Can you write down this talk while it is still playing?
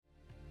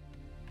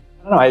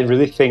I don't know. I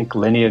really think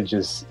lineage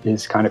is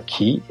kind of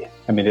key.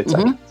 I mean,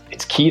 Mm-hmm.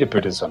 it's key to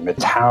Buddhism.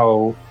 It's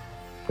how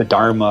the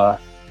Dharma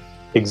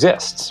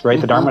exists, right?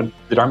 Mm-hmm.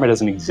 The Dharma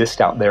doesn't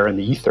exist out there in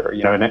the ether.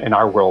 You know, in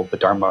our world, the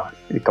Dharma,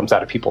 it comes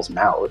out of people's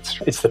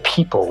mouths. It's the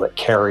people that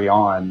carry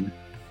on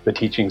the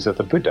teachings of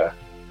the Buddha.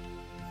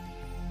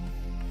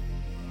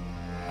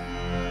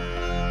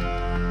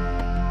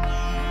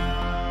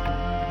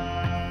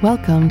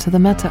 Welcome to the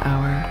Metta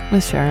Hour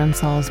with Sharon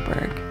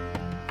Salzberg,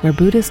 where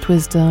Buddhist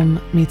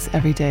wisdom meets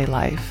everyday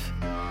life.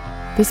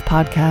 This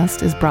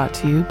podcast is brought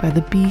to you by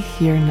the Be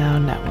Here Now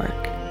Network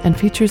and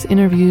features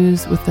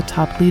interviews with the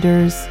top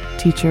leaders,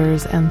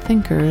 teachers, and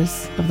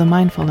thinkers of the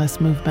mindfulness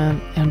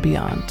movement and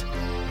beyond.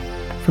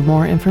 For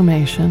more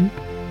information,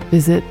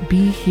 visit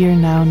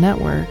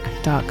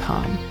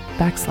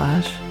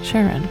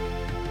BeHereNowNetwork.com/Sharon.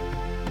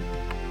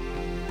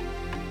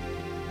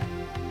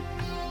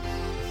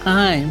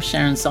 Hi, I'm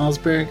Sharon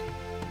Salzberg,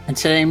 and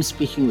today I'm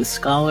speaking with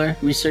scholar,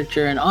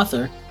 researcher, and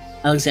author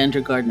Alexander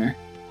Gardner.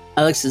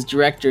 Alex is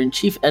director and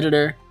chief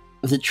editor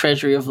of The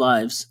Treasury of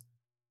Lives,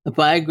 a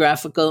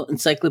biographical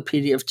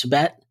encyclopedia of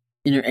Tibet,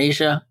 Inner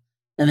Asia,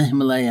 and the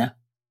Himalaya.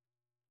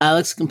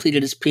 Alex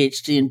completed his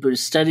PhD in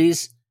Buddhist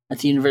Studies at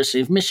the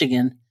University of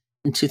Michigan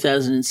in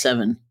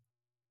 2007.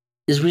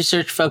 His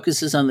research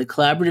focuses on the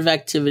collaborative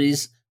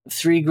activities of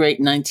three great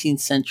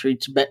 19th century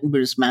Tibetan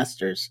Buddhist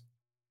masters.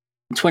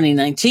 In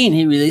 2019,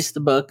 he released the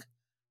book,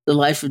 The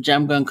Life of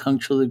Jamgon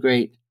Kongtrul the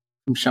Great,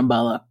 from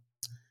Shambhala.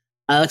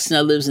 Alex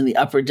now lives in the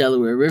upper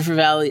Delaware River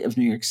Valley of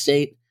New York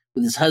State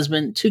with his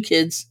husband, 2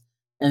 kids,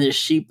 and their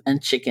sheep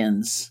and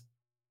chickens.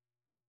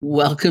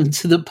 Welcome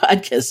to the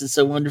podcast. It's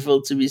so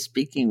wonderful to be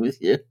speaking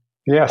with you.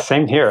 Yeah,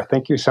 same here.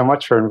 Thank you so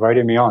much for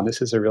inviting me on.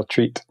 This is a real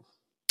treat.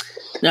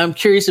 Now, I'm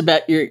curious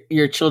about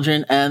your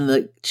children and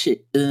the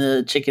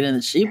chicken and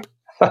the sheep.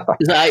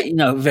 Because I,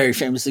 very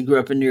famously grew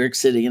up in New York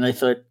City, and I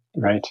thought,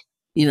 right.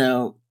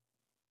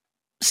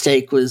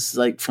 Steak was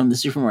like from the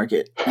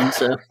supermarket. And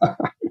so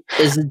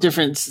there's a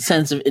different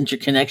sense of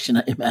interconnection,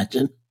 I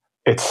imagine.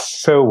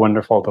 It's so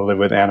wonderful to live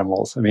with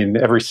animals. I mean,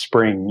 every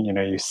spring,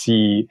 you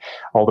see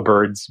all the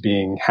birds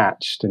being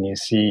hatched, and you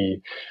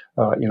see,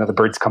 the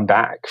birds come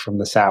back from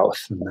the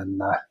south, and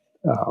then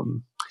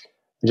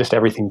just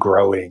everything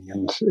growing,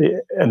 and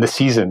the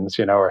seasons,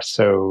 are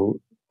so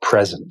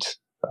present.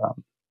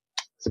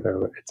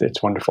 So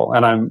it's wonderful,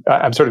 and I'm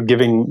sort of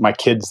giving my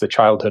kids the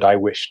childhood I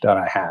wished that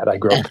I had. I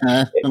grew up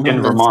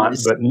in Vermont,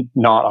 nice. But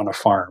not on a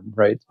farm,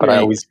 right? But right.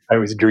 I always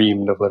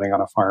dreamed of living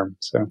on a farm.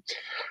 So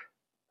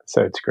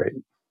it's great.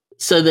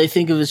 So they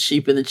think of the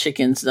sheep and the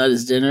chickens not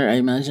as dinner, I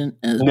imagine.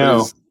 As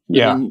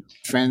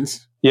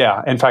friends.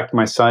 Yeah. In fact,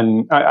 my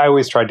son, I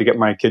always tried to get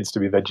my kids to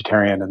be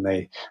vegetarian, and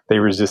they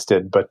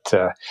resisted. But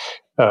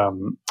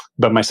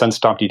my son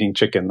stopped eating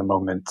chicken the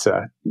moment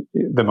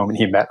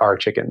he met our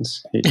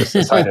chickens. He just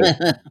decided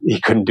he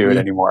couldn't do it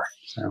anymore.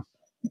 So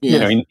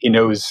he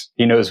knows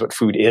what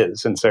food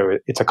is, and so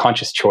it's a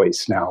conscious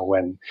choice now.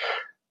 When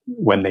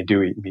they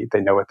do eat meat,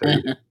 they know what they're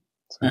eating.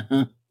 So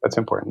that's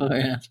important. Oh,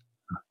 yeah.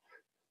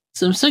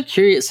 So I'm so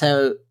curious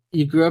how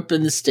you grew up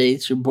in the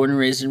States. You're born and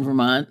raised in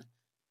Vermont.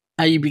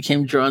 How you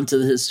became drawn to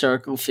the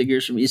historical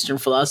figures from Eastern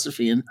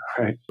philosophy and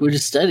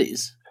Buddhist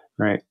studies.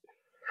 Right.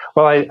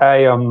 Well,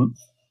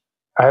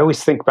 I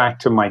always think back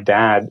to my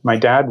dad. My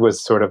dad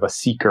was sort of a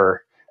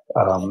seeker.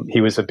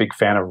 He was a big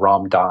fan of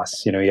Ram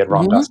Dass. He had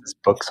Ram Dass's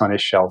books on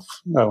his shelf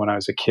when I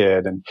was a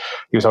kid, and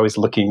he was always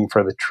looking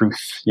for the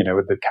truth,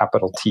 with the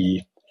capital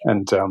T.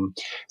 And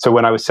so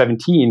when I was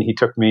 17, he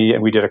took me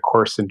and we did a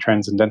course in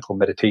transcendental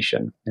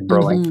meditation in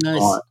Burlington,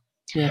 Vermont.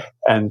 Yeah.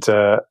 And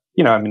I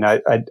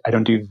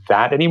don't do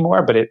that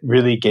anymore, but it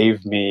really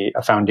gave me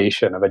a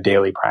foundation of a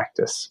daily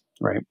practice,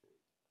 right?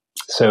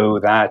 So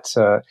that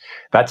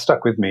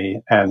stuck with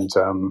me, and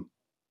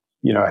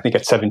I think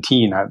at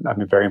 17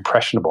 I'm very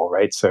impressionable,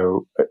 right?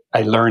 So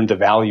I learned the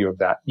value of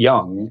that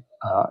young,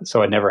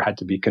 so I never had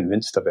to be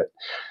convinced of it.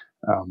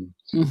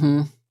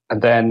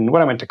 And then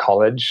when I went to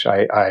college,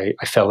 I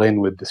fell in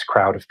with this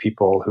crowd of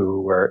people who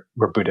were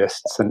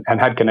Buddhists and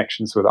had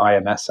connections with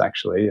IMS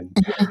actually, and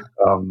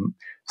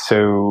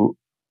so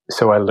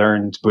I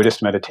learned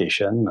Buddhist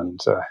meditation,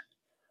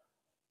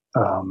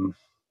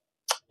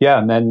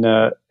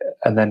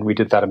 and then we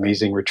did that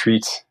amazing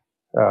retreat.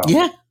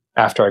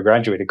 After I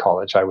graduated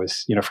college, I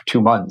was, for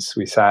 2 months,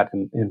 we sat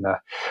in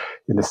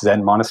this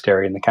Zen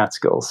monastery in the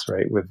Catskills,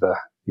 right, with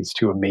these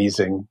 2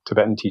 amazing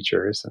Tibetan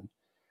teachers,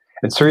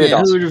 and Surya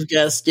Das. Who would have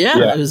guessed?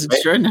 Yeah, it was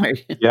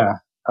extraordinary. Yeah.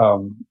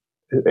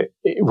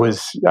 It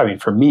was,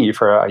 for me,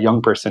 for a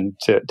young person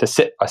to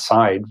sit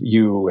aside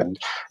you and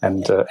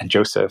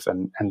Joseph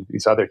and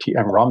these other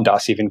and Ram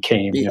Dass even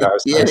came. I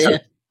was so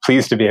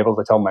pleased to be able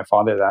to tell my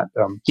father that.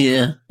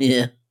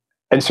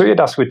 And Surya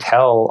Das would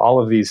tell all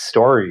of these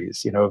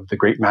stories, of the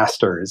great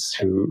masters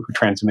who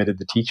transmitted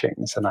the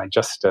teachings, and they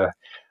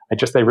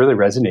really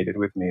resonated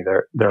with me.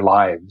 Their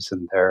lives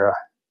and their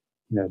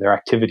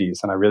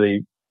activities, and I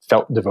really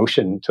felt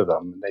devotion to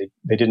them. They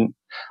didn't,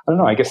 I don't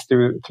know, I guess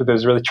through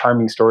those really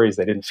charming stories,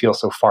 they didn't feel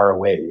so far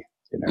away,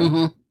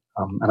 and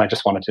I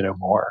just wanted to know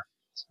more.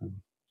 So.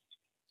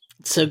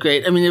 So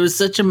great. I mean, it was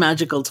such a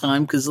magical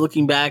time because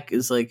looking back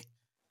is like,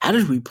 how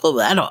did we pull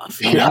that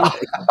off? You know?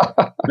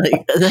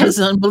 Like that was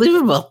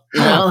unbelievable.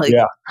 You know, like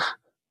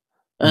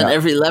on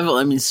every level.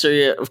 I mean,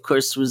 Surya, of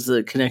course, was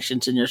the connection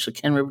to Nirshal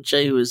Ken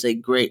Rinpoche, who was a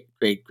great,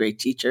 great, great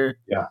teacher.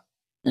 Yeah.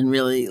 And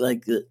really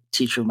like the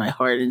teacher of my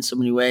heart in so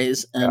many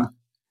ways. And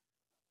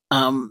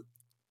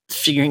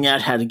figuring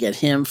out how to get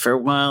him for a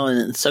while. And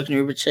then Sokne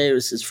Rinpoche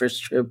was his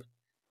first trip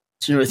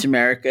to North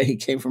America. He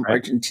came from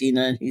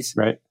Argentina, and he's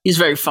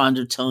very fond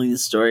of telling the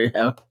story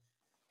how,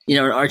 you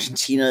know, in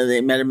Argentina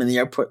they met him in the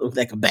airport, looked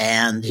like a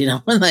band, you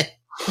know, and like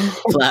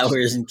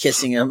flowers and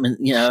kissing him, and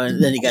you know,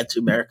 and then he got to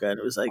America, and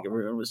it was like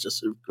everyone was just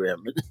sort of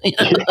grim and you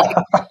know,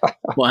 like,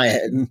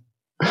 quiet, and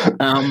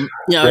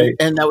you know,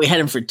 and that we had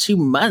him for 2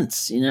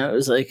 months. You know, it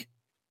was like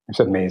it's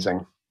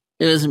amazing.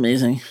 It was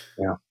amazing.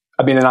 Yeah.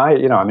 I mean, and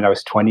I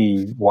was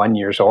 21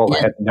 years old. I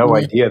had no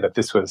idea that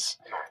this was,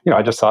 you know,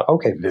 I just thought,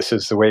 okay, this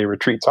is the way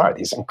retreats are.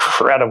 These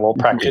incredible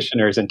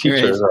practitioners and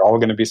teachers are all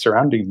going to be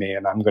surrounding me,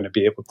 and I'm going to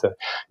be able to,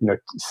 you know,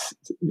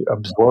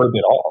 absorb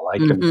it all.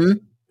 Like,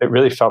 it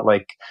really felt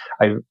like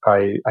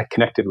I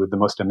connected with the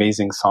most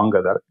amazing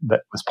Sangha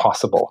that was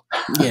possible.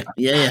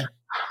 Yeah.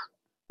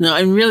 No,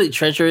 I really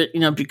treasure it, you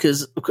know,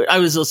 because I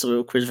was also,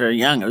 of course, very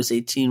young. I was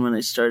 18 when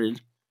I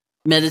started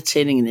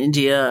meditating in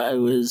India. I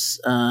was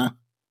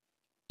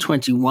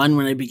 21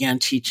 when I began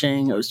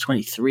teaching. I was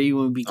 23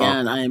 when we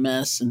began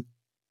IMS, and it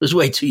was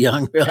way too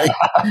young, really.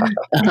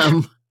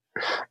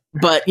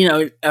 But, you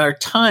know, our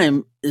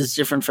time is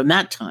different from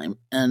that time.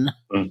 And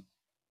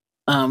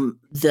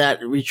that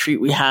retreat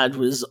we had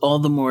was all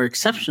the more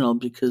exceptional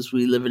because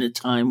we live in a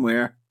time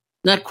where,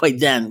 not quite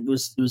then, it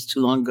was too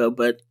long ago,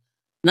 but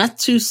not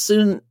too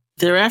soon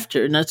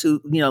thereafter, not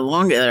too, you know,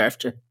 long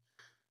thereafter.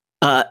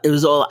 It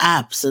was all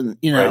apps and,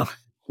 you know,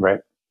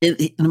 in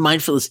the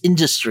mindfulness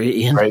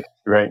industry. And,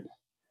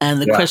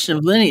 and the question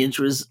of lineage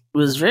was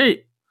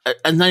very,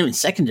 not even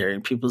secondary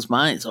in people's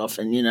minds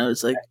often, you know,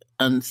 it's like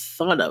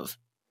unthought of.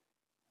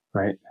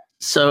 Right.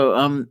 So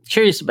I'm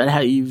curious about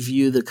how you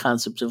view the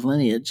concept of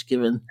lineage,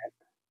 given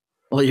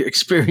all your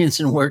experience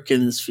and work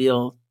in this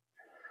field.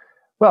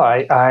 Well,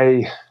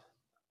 I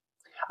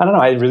don't know.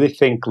 I really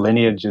think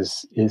lineage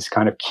is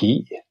kind of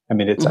key. I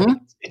mean,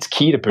 it's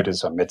key to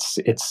Buddhism.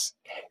 It's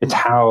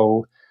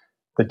how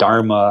the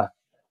Dharma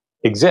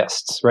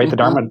exists, right? The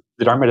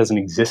Dharma doesn't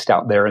exist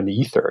out there in the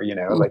ether, you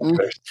know. Like,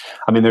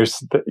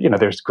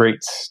 there's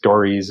great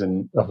stories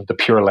of the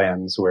Pure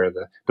Lands where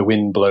the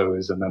wind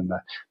blows and then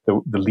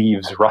the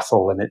leaves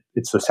rustle, and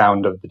it's the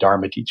sound of the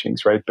Dharma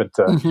teachings, right? But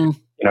you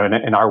know,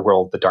 in our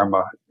world, the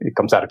Dharma, it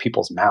comes out of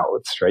people's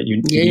mouths, right?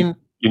 You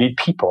need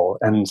people,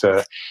 and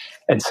so,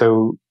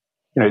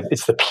 you know,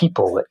 it's the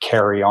people that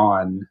carry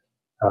on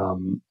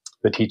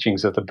the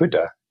teachings of the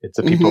Buddha. It's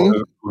the people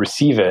who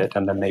receive it,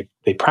 and then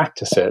they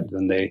practice it,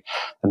 and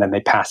then they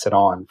pass it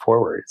on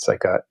forward. It's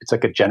like a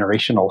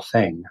generational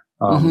thing,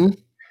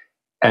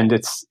 and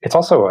it's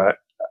also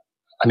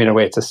in a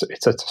way, it's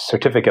a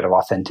certificate of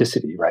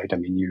authenticity, right? I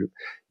mean,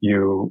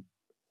 you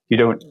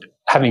don't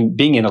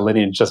being in a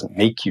lineage doesn't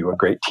make you a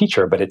great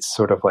teacher, but it's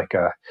sort of like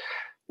I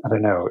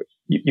don't know.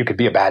 You could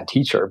be a bad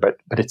teacher, but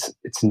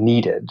it's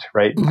needed,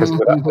 right? Because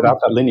without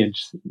that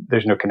lineage,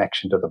 there's no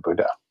connection to the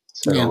Buddha.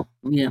 So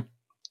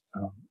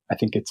I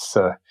think it's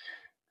I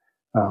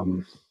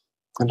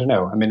don't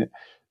know. I mean,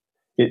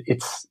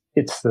 it's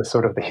the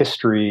sort of the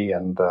history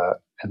and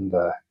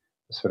the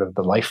sort of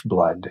the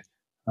lifeblood,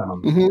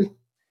 and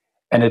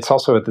it's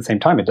also at the same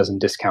time, it doesn't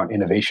discount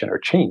innovation or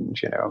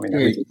change. You know, I mean,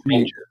 everything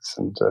changes,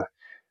 and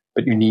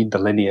but you need the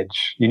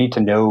lineage. You need to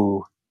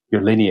know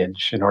your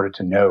lineage in order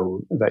to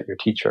know that your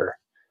teacher,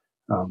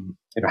 you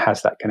know,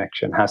 has that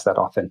connection, has that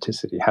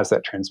authenticity, has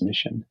that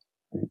transmission.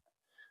 Right?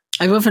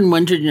 I've often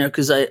wondered, you know,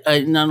 because I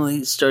not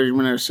only started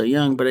when I was so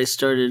young, but I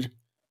started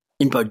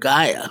in Bodh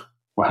Gaya.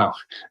 Wow.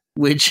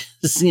 Which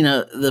is, you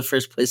know, the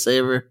first place I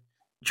ever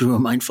drew a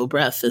mindful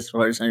breath, as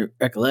far as I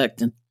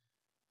recollect. And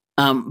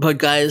Bodh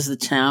Gaya is the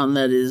town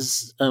that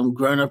is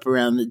grown up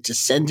around the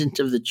descendant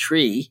of the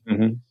tree.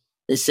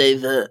 They say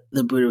the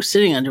Buddha was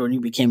sitting under when he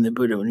became the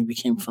Buddha, when he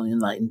became fully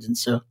enlightened. And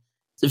so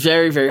it's a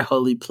very, very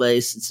holy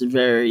place. It's a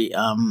very...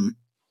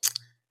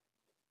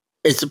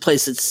 it's a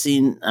place that's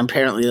seen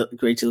apparently a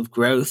great deal of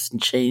growth and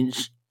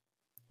change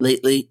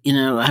lately. You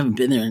know, I haven't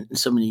been there in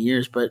so many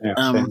years, but, you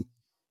know,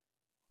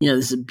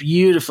 there's a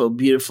beautiful,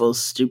 beautiful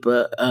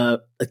stupa,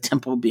 a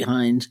temple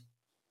behind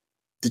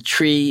the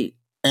tree.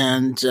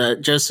 And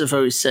Joseph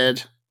always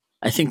said,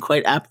 I think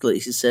quite aptly,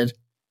 he said,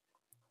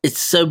 it's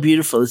so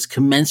beautiful, it's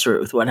commensurate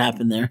with what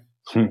happened there.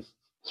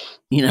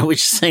 You know,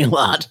 which is saying a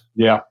lot.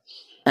 Yeah.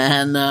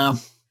 And,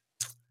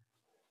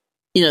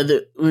 you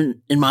know,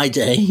 in my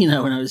day, you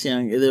know, when I was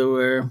young, there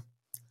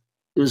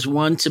was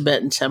one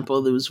Tibetan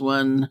temple, there was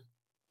one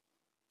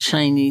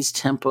Chinese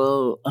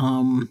temple,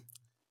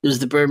 there was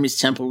the Burmese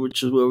temple,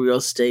 which is where we all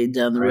stayed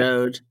down the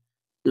road.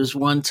 There was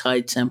one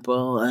Thai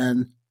temple,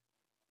 and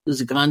there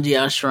was a Gandhi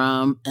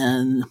ashram,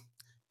 and a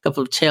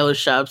couple of tailor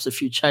shops, a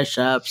few chai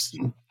shops.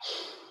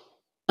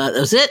 That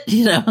was it,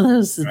 you know.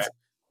 That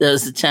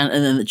was the town,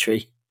 and then the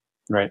tree.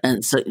 Right.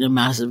 And so,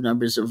 massive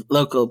numbers of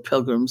local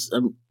pilgrims,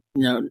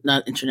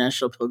 not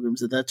international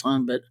pilgrims at that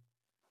time, but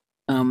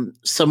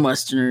some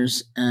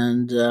Westerners.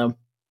 And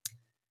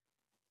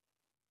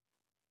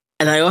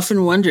I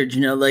often wondered,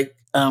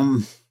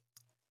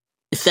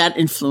 if that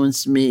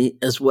influenced me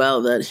as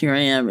well, that here I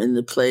am in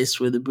the place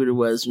where the Buddha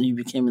was when he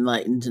became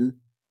enlightened. And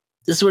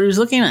this is what he was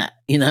looking at,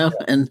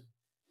 and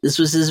this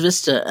was his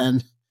vista.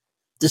 And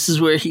this is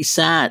where he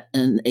sat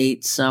and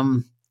ate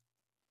some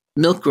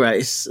milk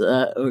rice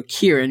or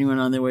kheer, anyone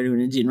on their way to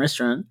an Indian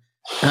restaurant,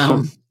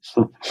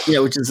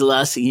 which is the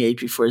last thing he ate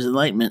before his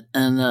enlightenment.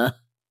 And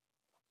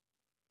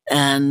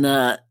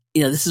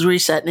this is where he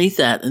sat and ate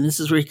that. And this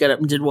is where he got up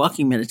and did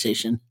walking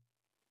meditation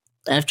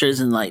after his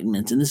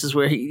enlightenment. And this is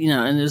where he,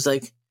 and it was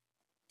like,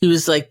 he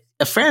was like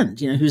a friend,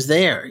 who's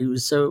there. He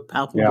was so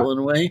palpable in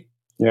a way.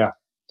 Yeah.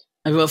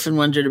 I've often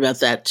wondered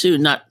about that too,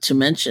 not to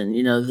mention,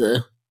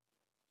 the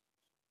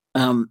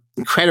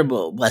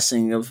incredible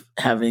blessing of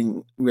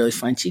having really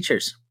fine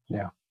teachers.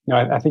 Yeah. No,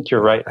 I think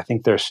you're right. I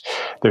think there's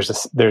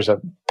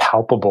a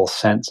palpable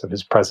sense of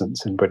his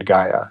presence in Bodh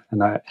Gaya.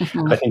 And I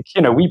think,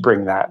 we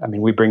bring that. I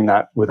mean, we bring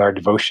that with our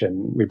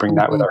devotion. We bring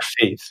that with our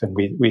faith. And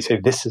we say,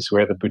 this is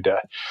where the Buddha,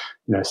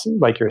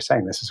 like you were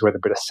saying, this is where the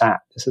Buddha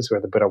sat. This is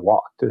where the Buddha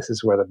walked. This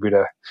is where the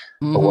Buddha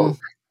awoke.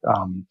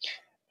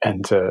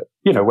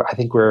 I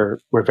think we're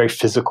very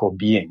physical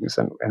beings,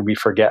 and we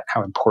forget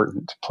how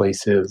important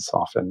place is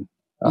often.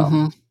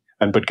 And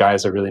Bodh Gaya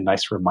is a really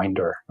nice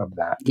reminder of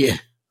that. Yeah.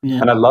 Yeah.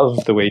 And I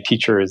love the way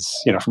teachers,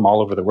 from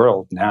all over the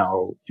world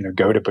now,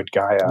 go to Bodh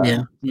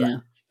Gaya,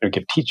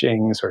 give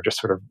teachings or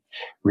just sort of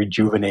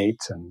rejuvenate.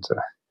 And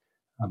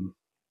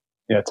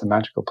it's a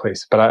magical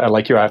place. But I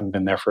like you, I haven't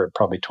been there for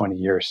probably 20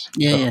 years.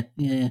 Yeah.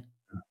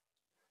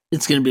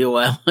 It's going to be a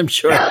while, I'm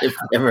sure, if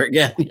ever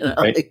again.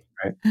 Right.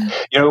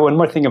 One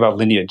more thing about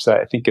lineage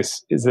that I think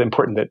is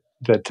important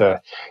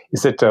that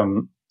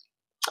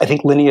I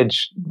think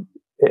lineage,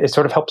 it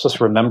sort of helps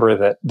us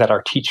remember that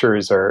our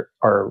teachers are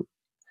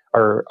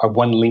a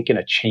one link in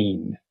a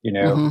chain,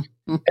 And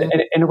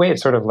in a way, it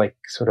sort of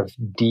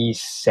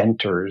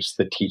decenters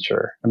the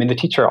teacher. I mean, the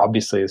teacher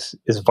obviously is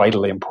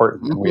vitally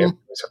important, and we have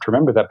to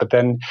remember that. But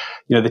then,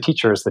 the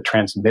teacher is the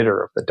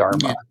transmitter of the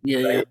Dharma.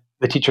 Right?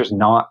 The teacher is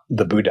not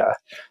the Buddha.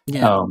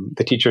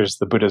 The teacher is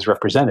the Buddha's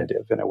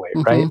representative in a way,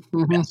 right?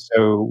 And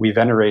so we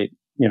venerate,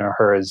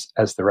 her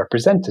as the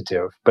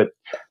representative, but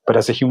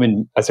as a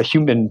human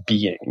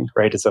being,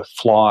 right? As a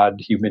flawed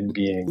human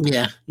being,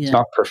 it's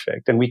not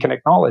perfect, and we can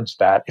acknowledge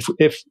that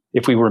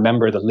if we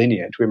remember the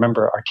lineage. We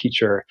remember our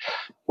teacher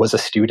was a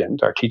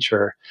student. Our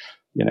teacher,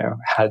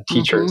 had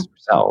teachers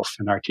herself,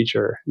 and our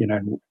teacher,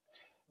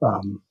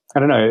 I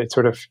don't know. It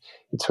sort of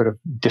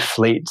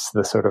deflates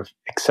the sort of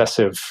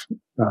excessive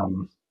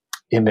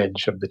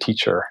image of the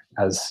teacher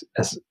as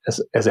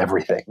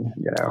everything,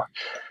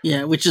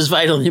 Yeah, which is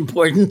vitally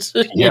important.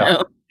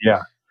 Yeah.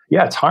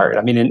 It's hard.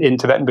 I mean, in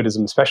Tibetan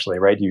Buddhism, especially,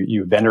 right?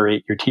 You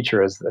venerate your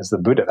teacher as the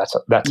Buddha.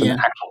 That's an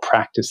actual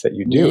practice that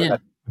you do. Yeah.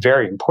 That's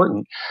very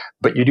important.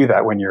 But you do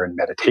that when you're in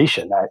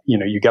meditation. That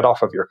you get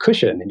off of your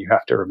cushion and you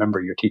have to remember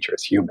your teacher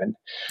is human.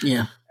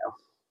 Yeah.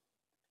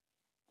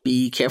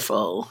 Be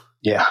careful.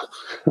 Yeah.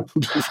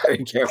 Be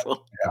very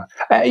careful. Yeah.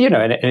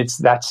 And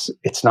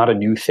it's not a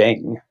new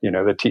thing.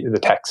 The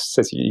text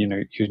says,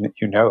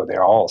 they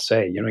all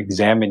say,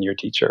 examine your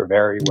teacher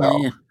very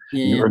well.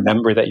 You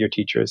remember that your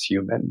teacher is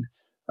human,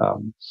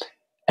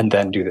 and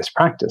then do this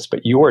practice.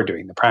 But you're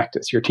doing the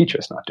practice. Your teacher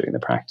is not doing the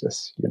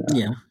practice,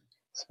 Yeah.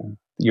 So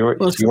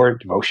it's your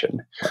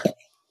devotion.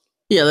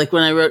 Yeah. Like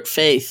when I wrote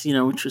Faith,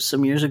 which was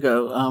some years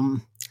ago,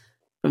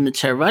 from the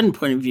Theravadan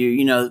point of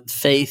view,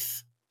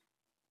 faith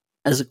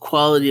as a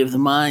quality of the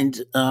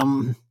mind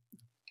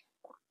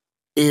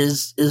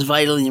is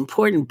vitally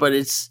important, but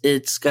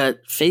it's got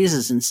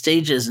phases and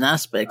stages and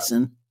aspects.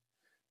 And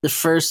the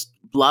first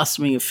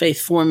blossoming of faith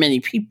for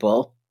many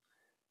people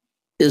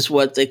is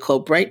what they call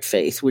bright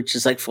faith, which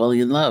is like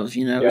falling in love.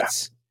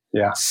 It's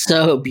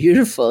so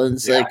beautiful. And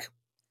it's like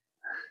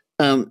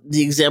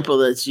the example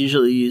that's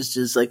usually used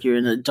is like you're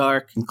in a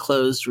dark and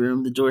closed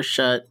room, the door's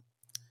shut,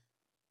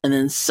 and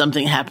then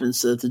something happens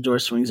so that the door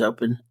swings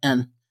open,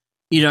 and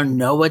you don't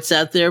know what's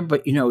out there,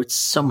 but it's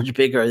so much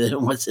bigger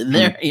than what's in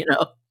there.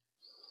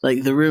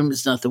 Like the room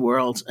is not the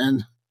world,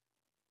 and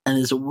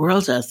there's a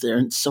world out there,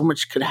 and so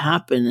much could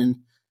happen, and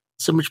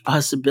so much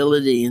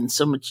possibility, and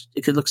so much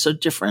it could look so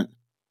different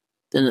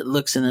than it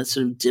looks in that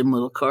sort of dim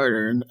little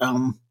corridor.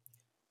 And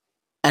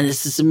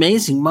it's this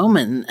amazing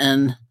moment,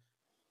 and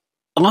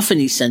often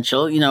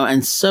essential,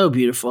 and so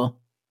beautiful,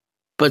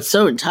 but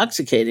so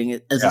intoxicating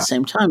at the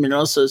same time, and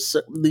also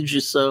leaves you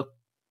so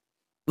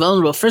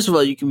vulnerable. First of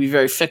all, you can be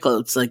very fickle.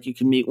 It's like you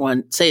can meet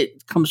one, say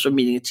it comes from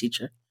meeting a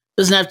teacher. It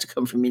doesn't have to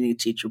come from meeting a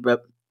teacher,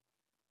 but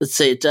let's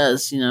say it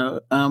does,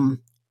 you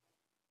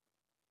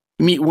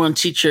meet one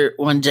teacher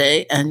one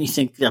day and you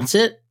think, that's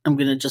it. I'm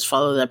going to just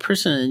follow that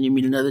person. And then you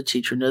meet another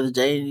teacher another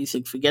day and you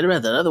think, forget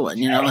about that other one.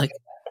 Like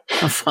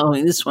I'm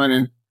following this one,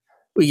 and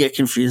we get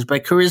confused by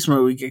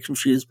charisma. We get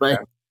confused by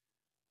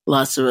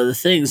lots of other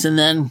things. And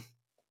then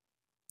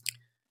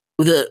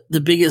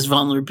the biggest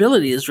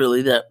vulnerability is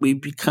really that we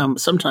become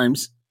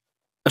sometimes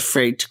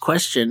afraid to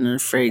question and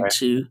afraid Right.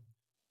 to,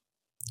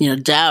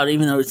 doubt,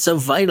 even though it's so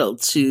vital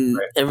to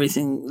Right.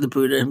 everything the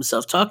Buddha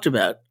himself talked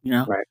about.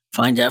 Right.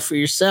 Find out for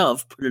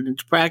yourself, put it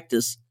into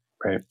practice,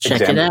 Right.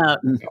 check it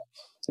out, and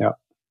Yeah.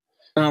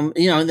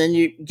 and then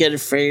you get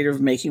afraid of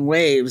making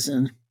waves,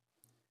 and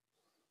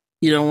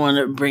you don't want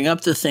to bring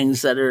up the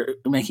things that are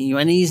making you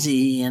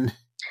uneasy, and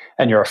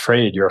you're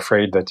afraid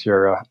that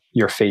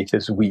your faith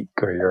is weak,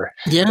 or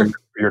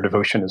your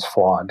devotion is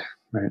flawed,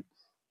 right?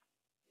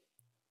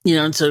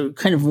 And so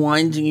kind of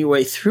winding your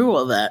way through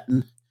all that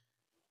and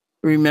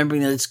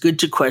remembering that it's good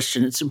to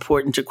question, it's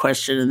important to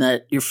question, and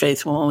that your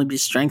faith will only be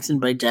strengthened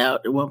by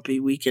doubt. It won't be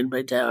weakened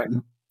by doubt.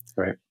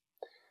 Right.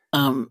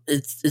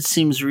 It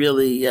seems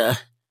really,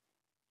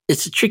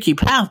 it's a tricky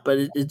path, but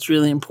it's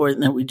really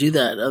important that we do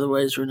that.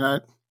 Otherwise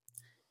we're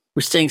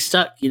staying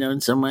stuck,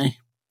 in some way.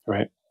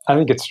 Right. I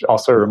think it's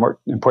also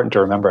important to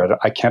remember,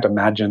 I can't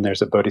imagine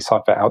there's a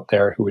bodhisattva out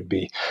there who would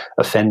be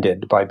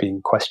offended by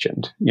being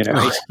questioned,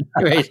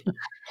 Right.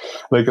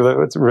 Like,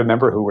 let's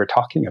remember who we're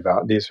talking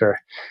about. These are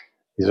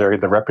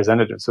the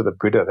representatives of the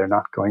Buddha. They're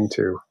not going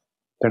to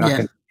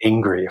be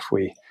angry if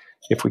we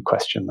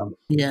question them.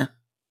 Yeah.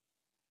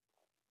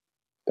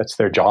 That's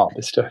their job,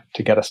 is to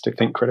get us to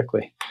think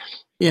critically.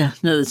 Yeah,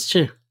 no, that's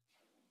true.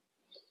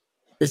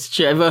 It's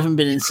true. I've often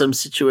been in some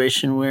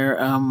situation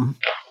where,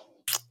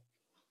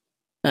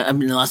 I've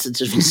been in lots of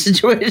different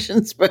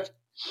situations, but,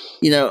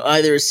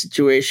 either a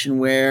situation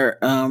where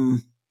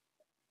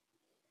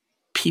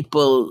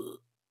people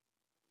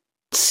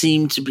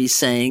seem to be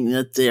saying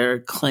that they're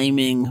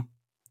claiming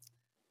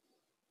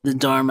the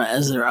Dharma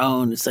as their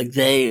own. It's like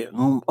they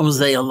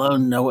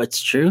alone know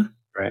what's true.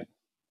 Right.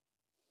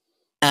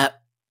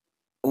 At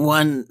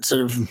one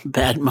sort of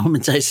bad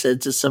moment, I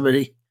said to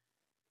somebody,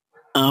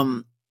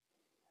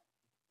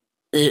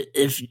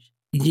 if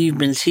you've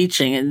been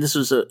teaching, and this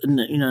was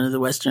the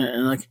Western,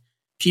 and like,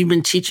 if you've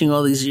been teaching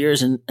all these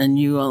years and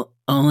you're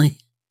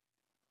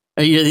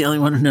the only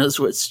one who knows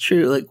what's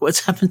true, like,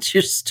 what's happened to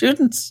your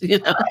students?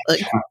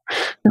 Like,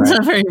 it's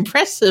not very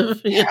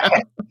impressive, like,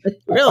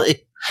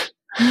 really.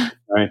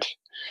 Right.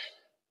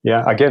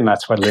 Yeah. Again,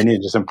 that's why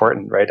lineage is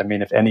important, right? I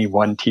mean, if any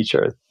one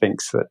teacher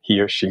thinks that he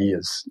or she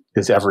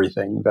is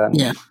everything, then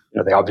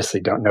they obviously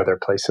don't know their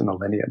place in the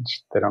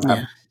lineage. They don't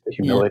have the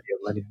humility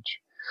of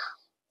lineage.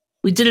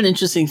 We did an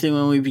interesting thing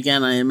when we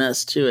began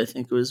IMS too. I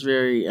think it was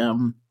very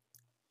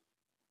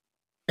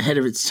ahead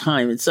of its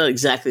time. It's not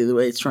exactly the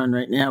way it's run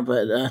right now,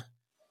 but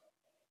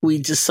we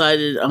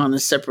decided on a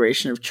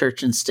separation of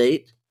church and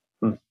state,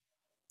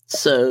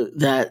 so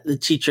that the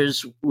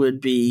teachers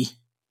would be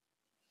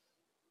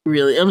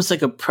really almost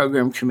like a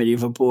program committee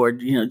of a board,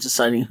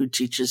 deciding who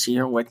teaches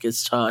here, what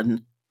gets taught,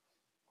 and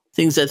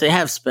things that they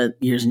have spent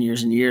years and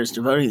years and years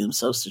devoting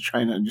themselves to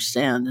trying to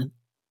understand.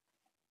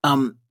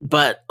 And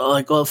but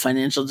like all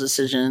financial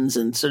decisions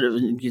and sort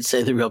of, you'd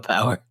say the real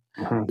power,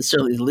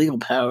 certainly the legal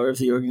power of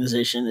the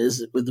organization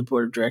is with the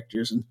board of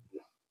directors, and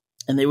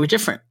they were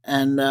different.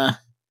 And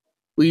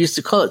we used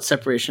to call it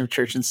separation of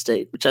church and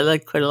state, which I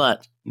like quite a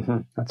lot.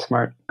 That's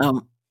smart.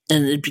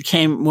 And it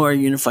became more a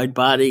unified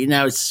body.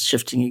 Now it's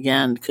shifting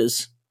again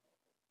because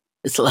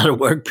it's a lot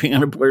of work being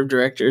on a board of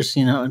directors,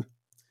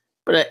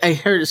 But I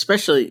heard,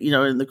 especially,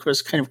 in the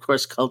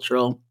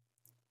cross-cultural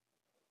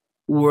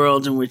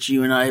world in which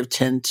you and I have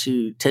tended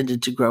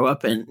to grow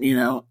up in,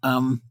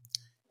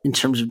 in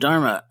terms of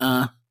Dharma,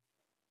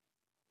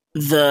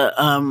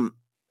 the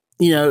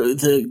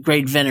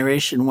great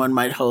veneration one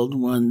might hold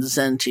one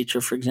Zen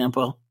teacher, for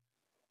example,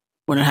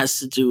 when it has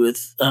to do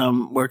with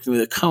working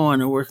with a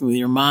koan or working with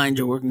your mind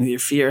or working with your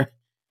fear,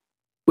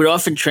 would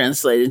often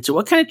translate into,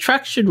 what kind of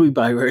truck should we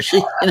buy,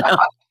 Roshi? And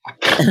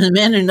the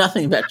man knew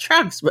nothing about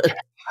trucks, but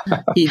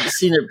he'd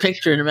seen a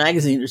picture in a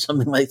magazine or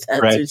something like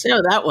that. Right. So he'd say,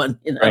 oh, that one,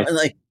 Right. And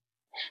like,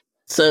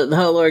 so the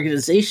whole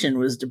organization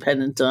was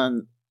dependent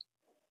on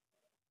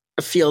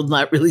a field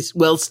not really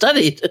well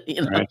studied,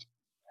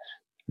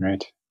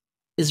 Right.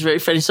 It's very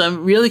funny. So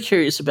I'm really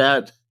curious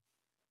about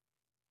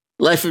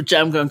Life of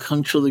Jamgon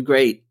Kongtrul the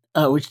Great,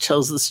 which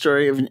tells the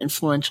story of an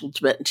influential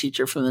Tibetan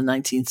teacher from the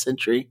 19th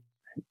century.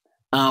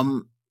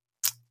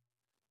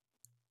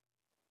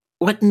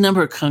 What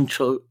number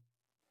Kongtrul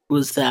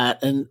was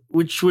that, and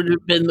which would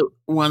have been the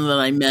one that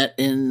I met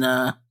in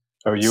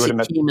you would have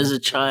met Sikkim as a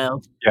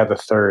child? Yeah, the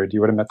third. You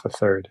would have met the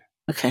third.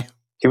 Okay.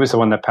 He was the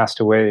one that passed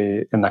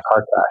away in the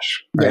car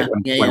crash, right?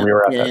 When we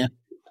were at that.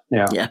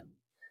 Yeah.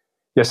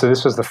 So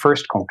this was the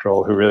first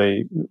Kongtrul who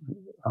really,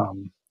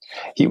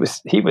 he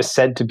was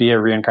said to be a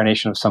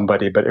reincarnation of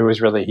somebody, but it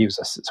was really, he was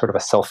sort of a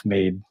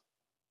self-made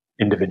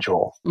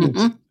individual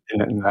in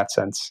that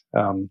sense.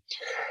 So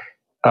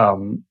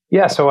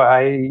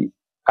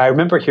I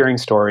remember hearing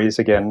stories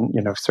again.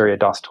 Surya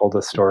Das told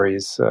us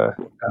stories at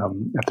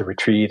the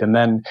retreat, and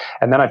then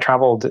I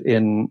traveled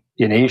in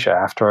Asia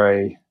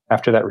after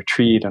that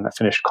retreat, and I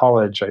finished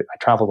college. I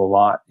traveled a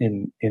lot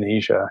in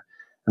Asia,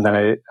 and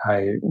then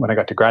I when I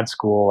got to grad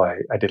school,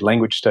 I did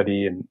language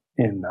study in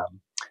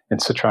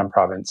Sichuan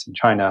province in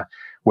China,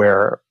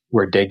 where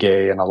where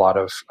Dege and a lot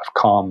of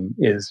calm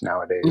is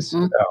nowadays.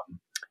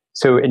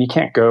 Mm-hmm. And you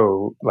can't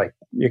go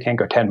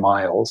 10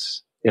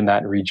 miles in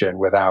that region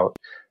without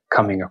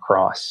coming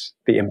across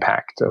the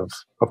impact of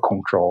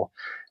Kongtrul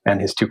and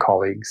his two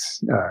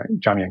colleagues,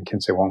 Jamyang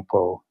Khyentse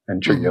Wangpo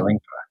and Trygve Mm-hmm.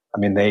 Lingpa. I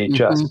mean, they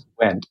just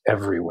went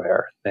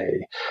everywhere.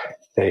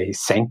 They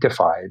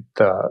sanctified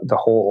the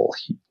whole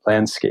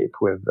landscape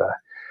with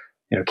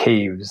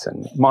caves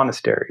and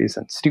monasteries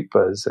and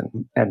stupas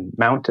and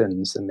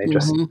mountains, and they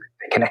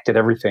connected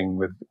everything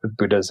with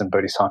Buddhas and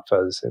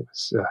Bodhisattvas.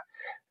 It's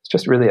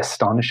just really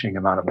astonishing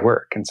amount of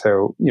work. And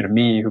so,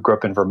 me who grew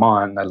up in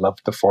Vermont, I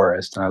loved the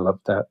forest and I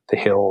loved the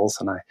hills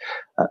and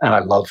I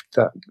loved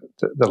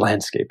the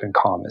landscape, and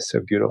calm is so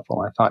beautiful.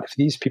 And I thought, if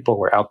these people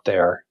were out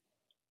there,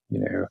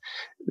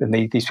 and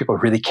these people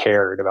really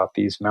cared about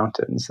these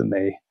mountains, and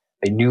they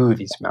knew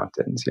these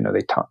mountains,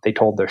 they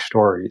told their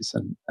stories,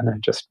 and I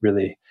just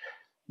really,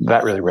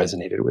 that really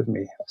resonated with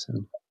me. So,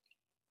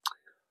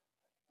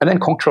 and then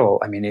Kongtrul,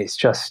 I mean, it's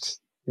just,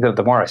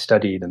 the more I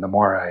studied and the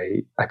more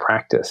I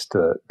practiced,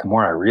 the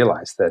more I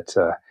realized that,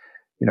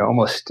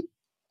 almost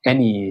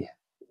any,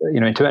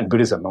 in Tibetan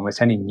Buddhism, almost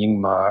any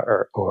Nyingma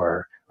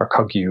or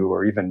Kagyu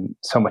or even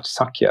so much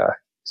Sakya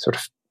sort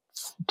of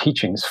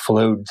teachings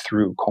flowed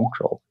through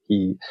Kongtrul.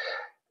 He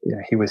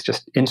was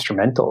just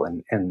instrumental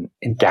in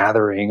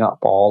gathering up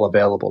all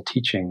available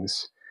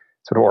teachings,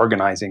 sort of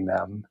organizing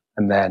them,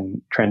 and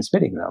then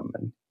transmitting them.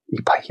 And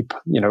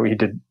he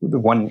did the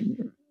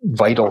one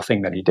vital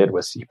thing that he did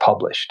was he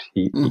published.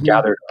 He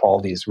gathered up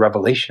all these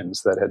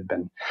revelations that had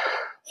been,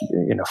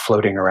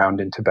 floating around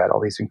in Tibet,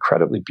 all these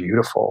incredibly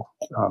beautiful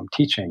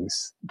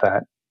teachings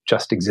that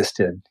just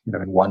existed,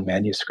 in one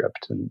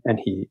manuscript. And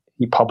he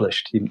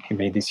published. He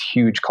made these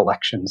huge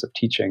collections of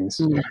teachings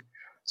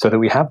so that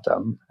we have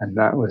them. And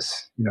that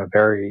was,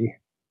 very,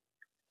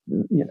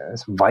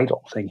 it's a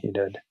vital thing he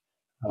did.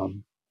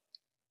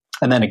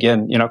 And then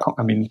again,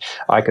 I mean,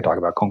 I could talk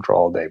about Kongtrul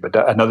all day, but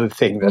another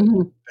thing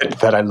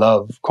that I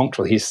love,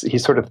 Kongtrul,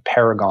 he's sort of the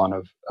paragon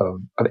of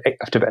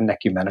Tibetan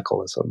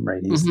ecumenicalism,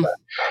 right?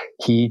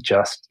 He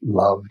just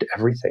loved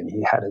everything.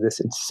 He had this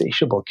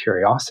insatiable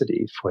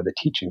curiosity for the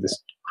teaching,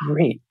 this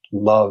great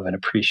love and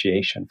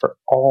appreciation for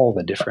all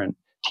the different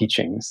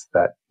teachings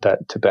that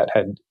Tibet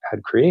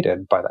had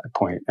created by that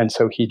point. And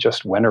so he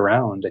just went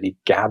around and he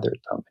gathered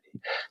them,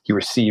 he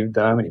received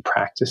them, and he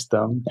practiced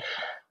them.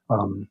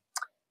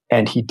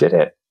 And he did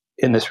it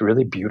in this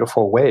really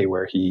beautiful way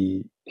where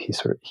he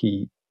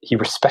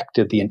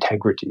respected the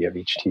integrity of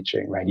each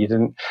teaching, right? He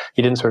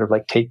didn't sort of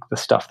like take the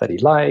stuff that he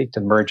liked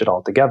and merge it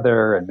all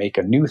together and make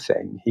a new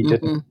thing. He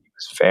didn't. He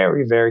was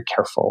very, very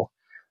careful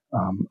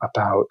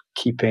about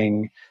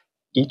keeping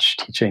each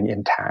teaching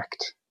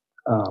intact.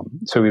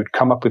 So we would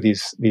come up with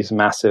these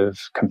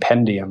massive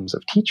compendiums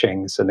of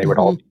teachings, and they would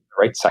all be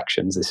the right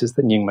sections. This is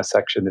the Nyingma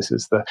section. This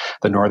is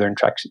the Northern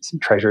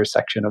Treasure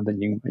section of the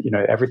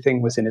Nyingma.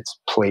 Everything was in its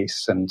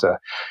place, and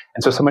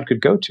so someone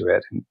could go to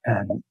it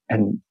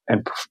and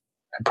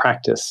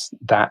practice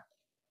that.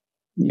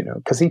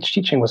 Because each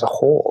teaching was a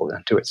whole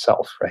unto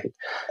itself, right?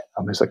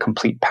 There's a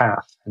complete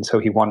path, and so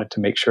he wanted to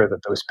make sure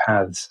that those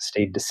paths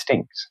stayed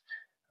distinct,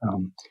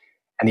 and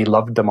he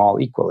loved them all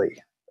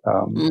equally.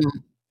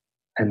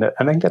 And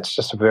I think that's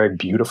just a very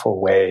beautiful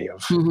way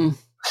of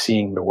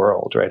seeing the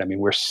world, right? I mean,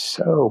 we're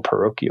so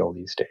parochial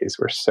these days.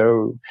 We're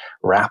so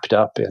wrapped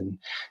up in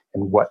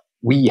what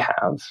we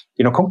have.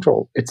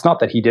 Kongtrul, it's not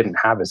that he didn't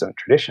have his own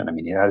tradition. I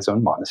mean, he had his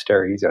own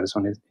monasteries, he had his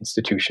own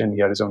institution, he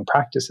had his own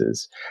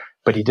practices,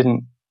 but he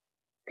didn't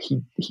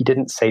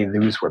say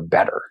those were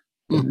better.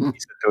 He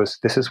said,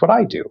 this is what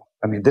I do.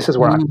 I mean, this is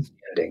where I'm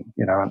standing,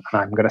 and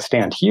I'm going to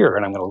stand here,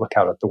 and I'm going to look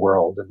out at the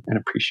world and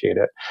appreciate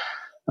it.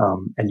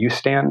 And you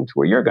stand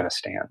where you're going to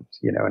stand,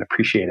 and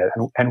appreciate it.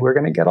 And we're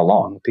going to get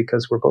along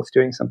because we're both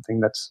doing something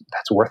that's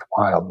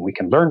worthwhile, and we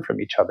can learn from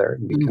each other,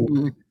 and we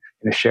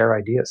can share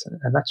ideas.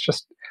 And that's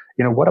just,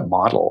 what a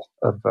model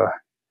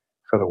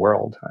for the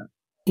world.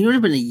 He would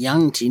have been a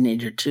young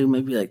teenager too,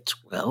 maybe like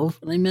 12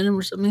 when I met him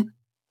or something.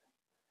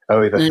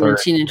 Oh, the third.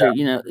 Teenager,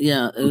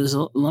 it was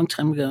a long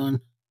time ago.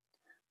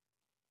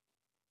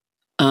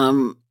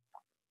 And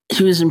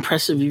he was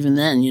impressive even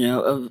then,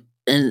 in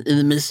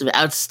the midst of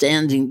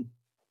outstanding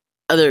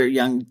other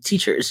young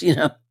teachers,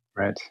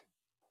 Right.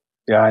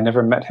 Yeah, I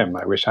never met him.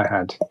 I wish I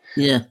had.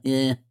 Yeah.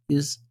 He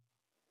was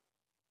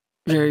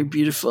very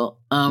beautiful.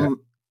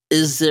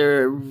 Is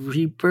there a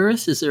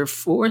rebirth? Is there a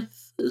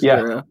fourth?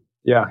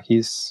 Yeah, he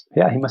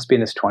must be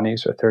in his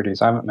 20s or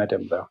 30s. I haven't met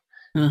him though.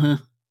 Yeah.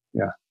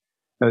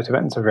 No, the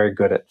Tibetans are very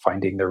good at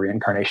finding the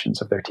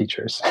reincarnations of their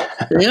teachers.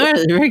 They're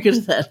very good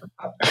at that.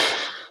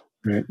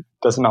 It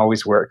doesn't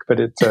always work, but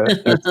it's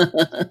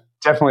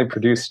definitely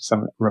produced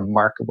some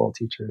remarkable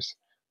teachers.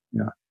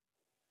 Yeah.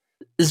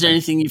 Is there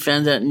anything you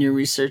found out in your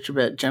research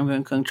about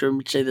Jamgon Kongtrul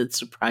Rinpoche that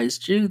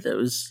surprised you? That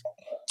was...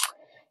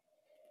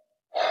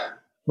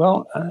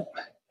 Well,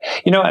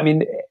 I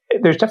mean,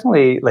 there's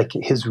definitely like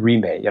his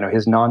rime,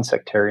 his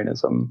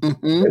non-sectarianism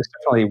is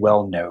definitely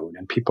well known,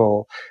 and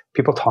people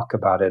talk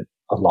about it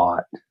a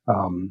lot.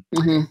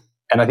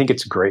 and I think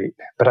it's great.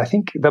 But I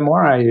think the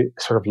more I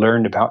sort of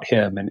learned about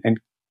him and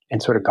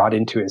sort of got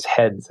into his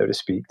head, so to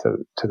speak,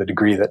 to the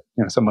degree that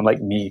someone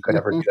like me could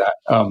ever do that,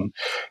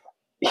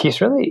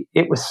 he's really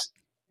it was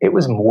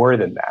more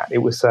than that. It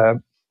was I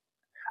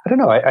don't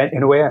know.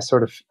 In a way, I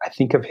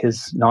think of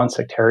his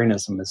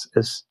non-sectarianism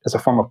as a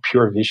form of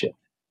pure vision.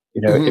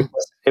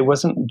 It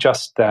wasn't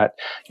just that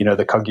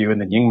the Kagyu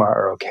and the Nyingma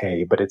are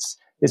okay, but it's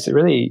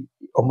really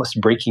almost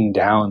breaking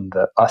down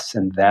the us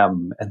and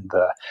them and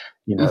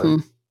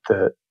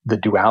the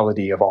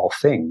duality of all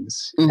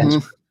things,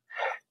 and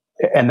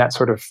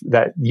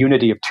that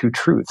unity of two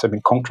truths. I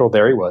mean, Kongtrul,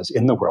 there he was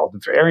in the world,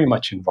 very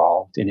much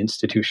involved in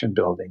institution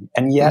building,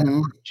 and yet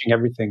approaching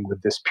everything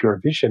with this pure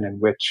vision in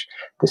which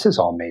this is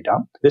all made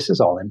up, this is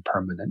all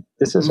impermanent,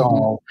 this is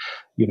all,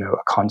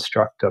 a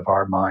construct of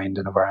our mind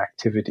and of our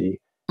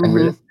activity, and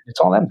really, it's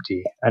all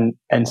empty. And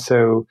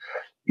so,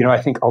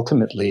 I think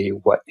ultimately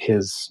what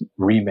his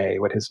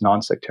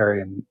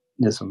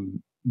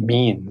non-sectarianism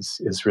means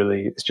is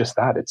just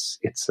that it's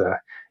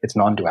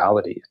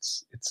non-duality.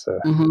 It's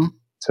an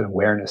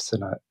awareness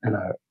of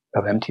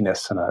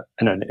emptiness and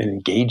an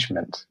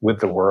engagement with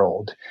the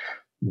world,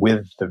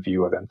 with the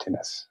view of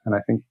emptiness. And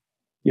I think,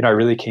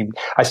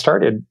 I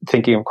started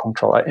thinking of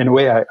Kongtrul. In a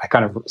way, I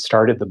kind of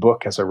started the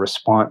book as a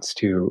response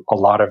to a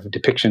lot of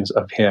depictions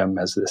of him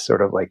as this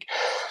sort of like,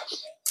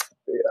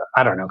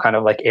 I don't know, kind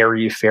of like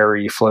airy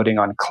fairy floating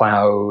on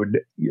cloud,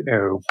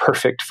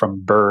 perfect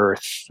from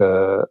birth,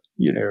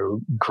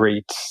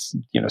 great,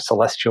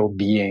 celestial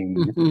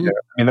being. I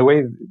mean, the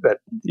way that,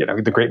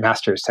 the great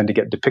masters tend to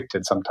get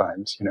depicted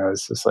sometimes,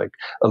 as this like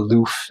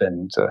aloof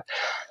and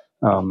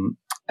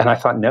I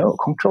thought, no,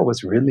 Kongtrul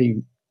was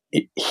really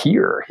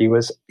here. He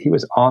was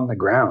on the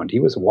ground. He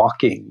was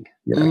walking,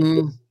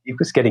 he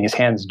was getting his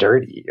hands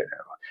dirty,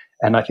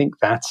 and I think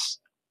that's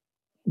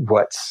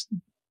what's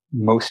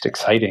most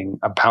exciting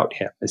about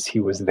him, is he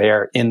was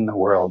there in the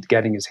world,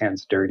 getting his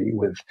hands dirty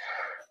with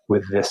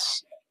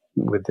this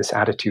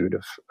attitude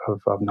of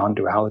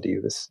non-duality,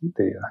 awareness,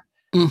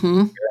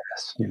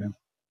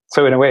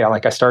 So in a way, I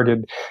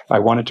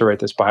wanted to write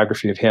this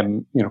biography of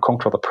him,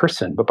 Kongtrul the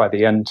person, but by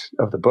the end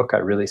of the book, I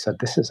really said,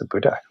 this is a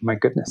Buddha. My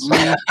goodness.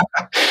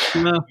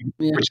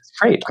 Which is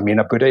great. I mean,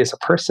 a Buddha is a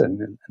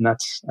person, and I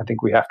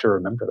think we have to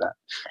remember that.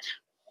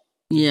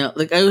 Yeah,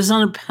 like I was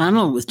on a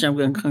panel with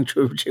Jamgon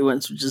Kongtrul Rinpoche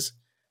once, which is,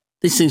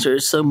 these things are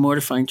so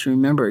mortifying to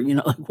remember,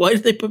 like, why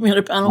did they put me on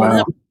a panel with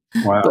him?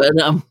 Wow. But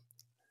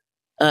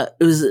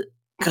it was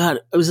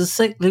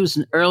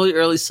an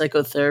early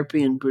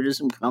psychotherapy and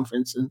Buddhism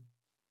conference, and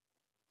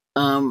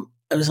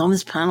I was on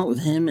this panel with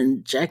him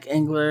and Jack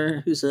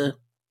Engler, who's a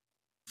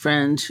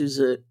friend, who's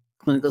a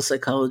clinical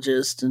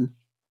psychologist, and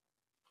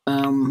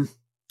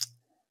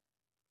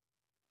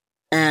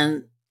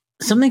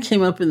something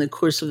came up in the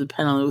course of the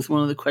panel with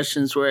one of the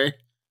questions where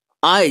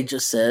I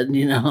just said,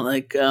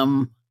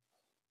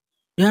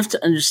 you have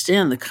to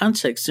understand the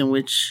context in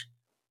which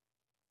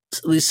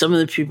at least some of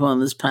the people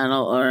on this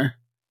panel are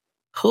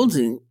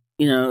holding,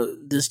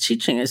 this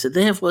teaching. I said,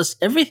 they have lost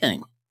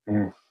everything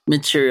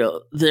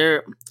material.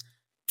 Their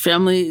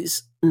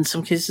families, in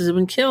some cases, have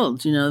been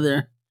killed.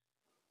 Their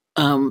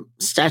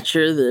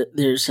stature,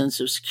 their sense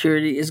of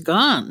security is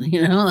gone,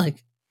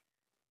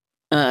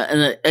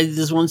 and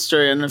there's one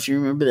story, I don't know if you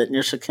remember, that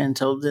Nirsha Ken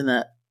told in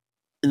that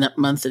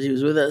month that he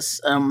was with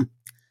us,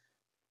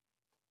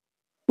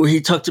 where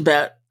he talked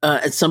about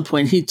at some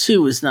point he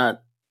too was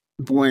not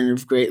born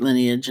of great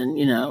lineage, and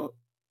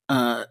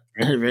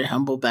had a very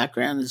humble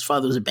background. His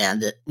father was a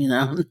bandit,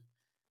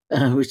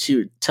 which he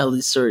would tell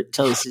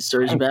us these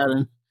stories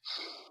about,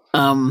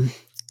 and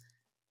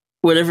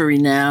whatever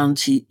renown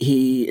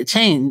he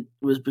attained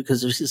was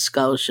because of his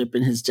scholarship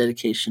and his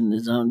dedication to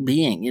his own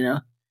being,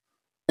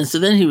 and so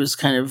then he was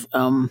kind of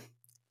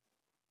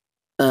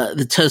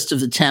the toast of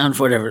the town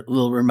for whatever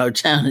little remote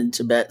town in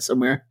Tibet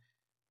somewhere,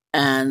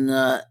 and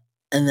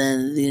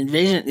then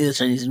the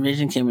Chinese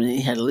invasion came and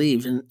he had to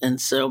leave. And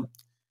so,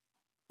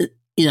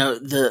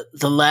 the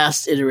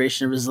last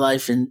iteration of his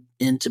life in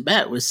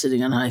Tibet was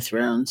sitting on high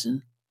thrones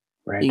and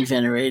being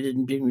venerated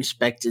and being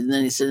respected. And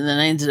then he said, and then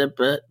I ended up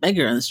a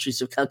beggar on the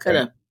streets of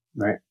Calcutta.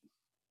 Right.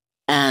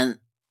 And,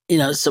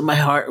 so my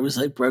heart was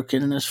like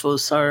broken and I was full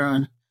of sorrow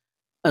and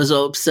I was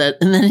all upset.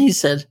 And then he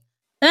said,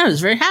 and I was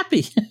very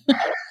happy.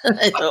 And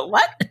I thought,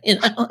 what?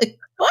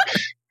 What?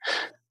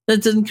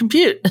 That didn't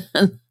compute.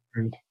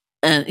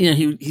 And,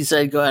 he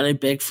said, go out and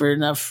beg for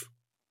enough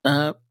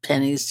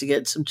pennies to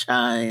get some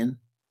chai and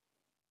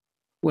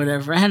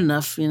whatever. I had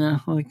enough,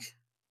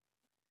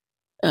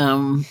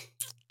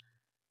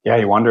 Yeah,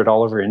 he wandered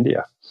all over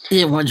India.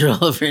 Yeah, wandered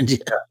all over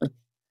India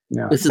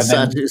with the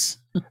sadhus.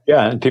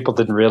 Yeah, and people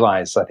didn't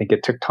realize. I think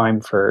it took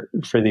time for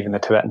even the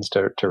Tibetans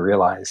to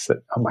realize that,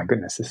 oh my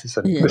goodness, this is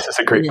a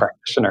great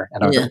practitioner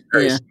and a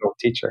very skilled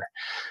teacher.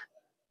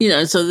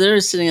 So they're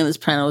sitting on this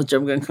panel with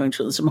Jamgon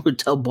Kongtrul in some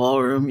hotel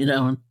ballroom,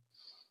 and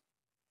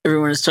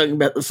everyone is talking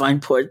about the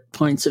fine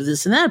points of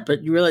this and that,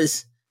 but you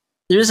realize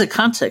there is a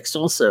context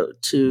also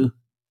to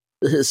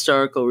the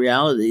historical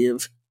reality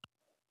of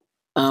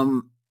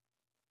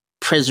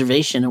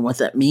preservation and what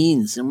that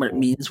means, and what it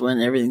means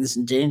when everything's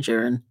in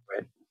danger and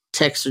Right.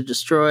 texts are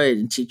destroyed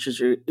and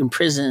teachers are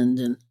imprisoned,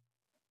 and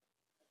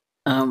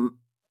I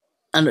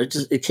don't know,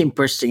 it came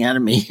bursting out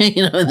of me,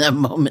 in that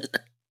moment.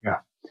 Yeah.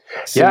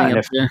 Sitting And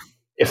up there.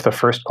 if the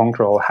first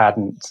Kongtrul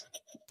hadn't,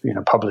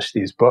 published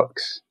these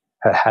books,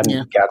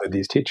 hadn't gathered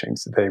these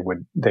teachings, they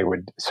would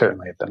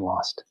certainly have been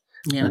lost.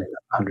 Yeah.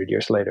 100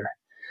 years later.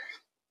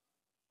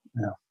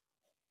 Yeah.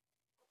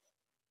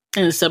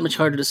 And it's that much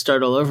harder to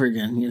start all over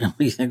again,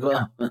 You think,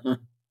 well,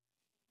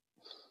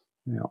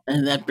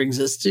 and that brings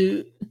us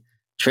to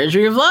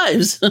Treasury of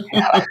Lives.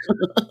 Yeah.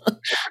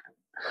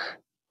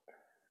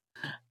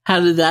 How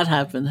did that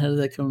happen? How did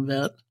that come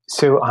about?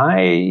 So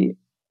I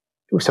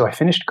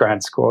finished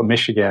grad school in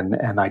Michigan,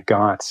 and I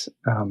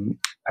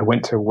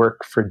went to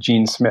work for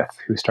Gene Smith,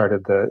 who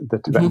started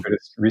the Tibetan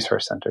Buddhist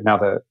Resource Center, now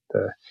the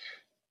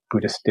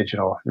Buddhist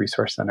Digital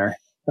Resource Center.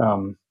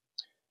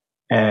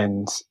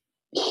 And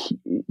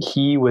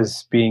he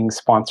was being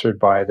sponsored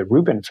by the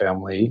Rubin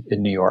family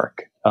in New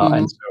York.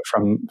 And so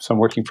from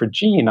working for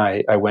Gene,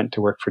 I went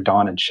to work for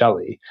Don and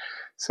Shelley,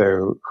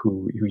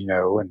 who you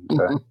know, and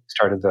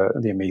started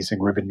the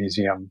amazing Rubin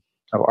Museum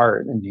of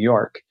Art in New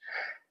York.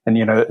 And,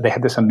 they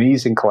had this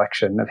amazing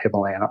collection of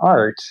Himalayan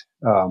art,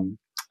 and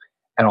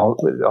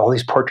all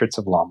these portraits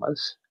of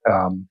lamas.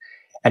 And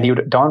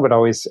Don would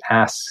always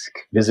ask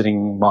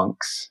visiting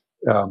monks,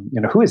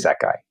 who is that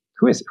guy?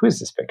 Who is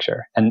this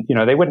picture? And,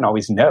 they wouldn't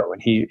always know.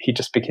 And he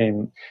just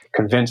became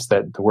convinced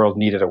that the world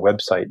needed a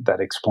website that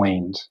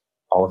explained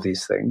all of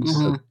these things.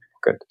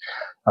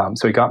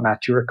 So he got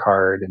Matthew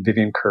Ricard and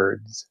Vivian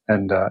Kurds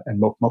and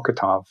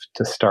Mokotov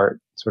to start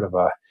sort of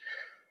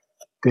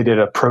they did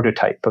a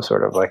prototype of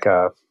sort of like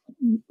a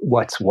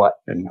what's what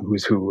and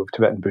who's who of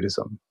Tibetan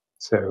Buddhism.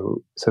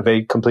 So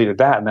they completed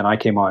that, and then I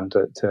came on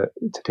to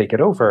take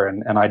it over,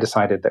 and I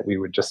decided that we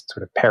would just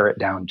sort of pare it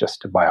down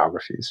just to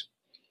biographies.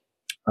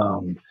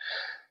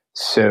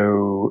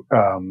 So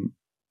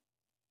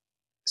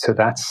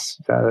that's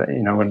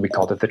when we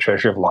called it the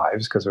Treasury of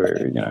Lives, because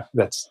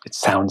it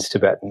sounds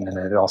Tibetan, and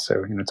it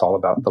also it's all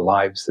about the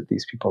lives that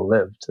these people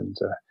lived, and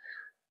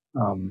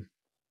and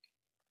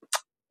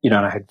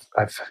I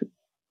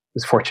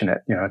was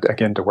fortunate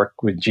again to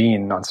work with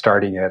Gene on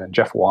starting it, and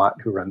Jeff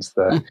Watt, who runs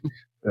the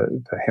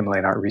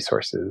Himalayan Art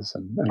Resources,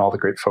 and all the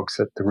great folks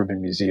at the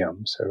Rubin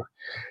Museum. So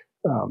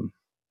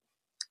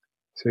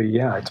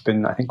yeah, it's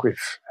been I think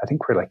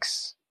we're like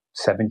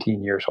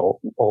 17 years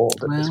old. Wow,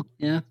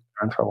 yeah,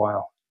 around for a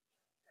while.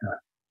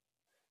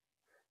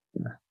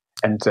 Yeah.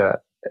 And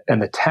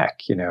the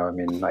tech,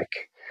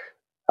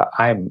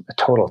 I'm a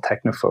total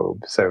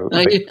technophobe. So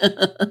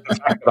the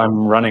fact that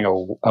I'm running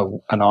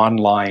an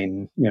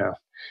online,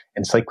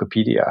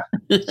 encyclopedia,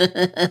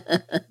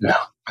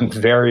 I'm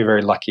very,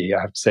 very lucky.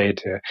 I have to say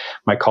to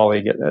my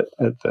colleague at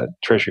the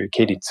Treasury,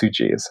 Katie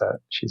Tsuji,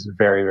 she's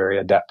very, very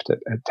adept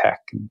at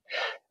tech, and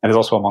is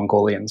also a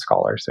Mongolian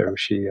scholar. So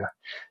she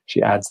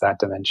adds that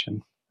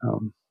dimension.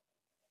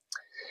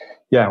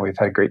 We've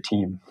had a great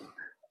team.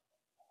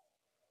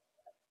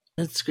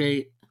 That's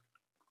great.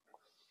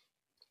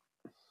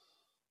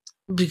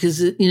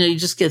 Because, you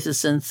just get the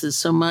sense there's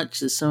so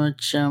much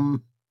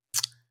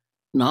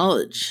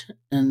knowledge,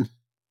 and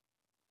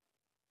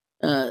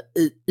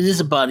it is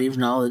a body of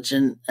knowledge,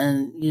 and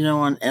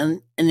on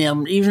any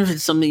album, even if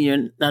it's something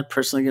you're not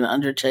personally going to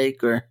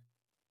undertake, or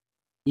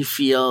you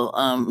feel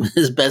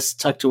is best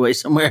tucked away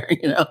somewhere,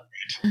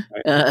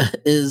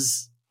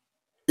 is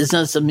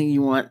not something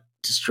you want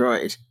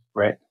destroyed.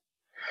 Right.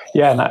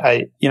 Yeah, and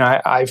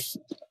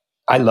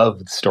I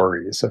love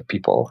stories of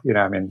people.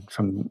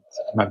 From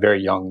my very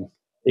young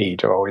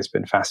age, I've always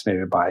been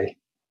fascinated by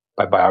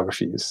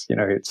biographies.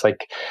 It's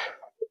like,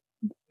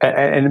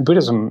 and in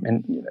Buddhism,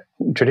 and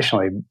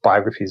traditionally,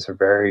 biographies are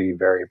very,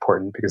 very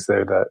important, because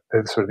they're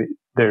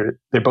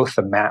both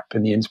the map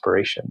and the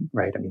inspiration,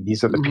 right?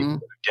 These are the people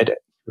who did it,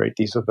 right?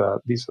 These are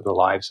the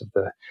lives of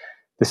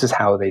this is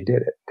how they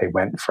did it. They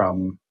went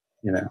from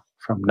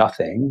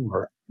nothing,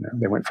 or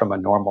they went from a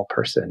normal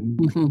person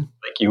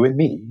like you and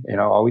me.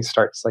 Always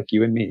starts like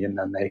you and me, and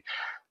then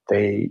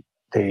they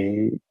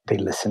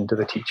listen to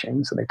the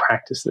teachings, and they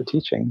practice the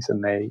teachings,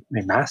 and they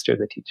master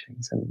the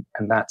teachings, and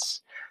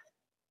that's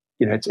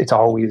it's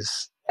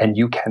always, and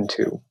you can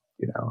too.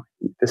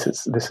 This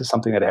is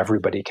something that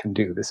everybody can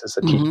do. This is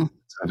a teaching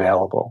that's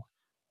available.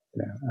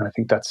 And I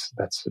think that's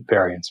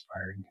very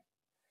inspiring.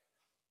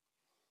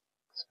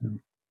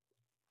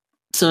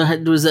 So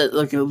was that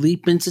like a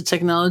leap into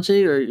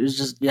technology, or it was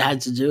just you had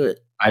to do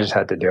it? I just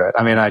had to do it.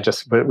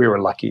 But we were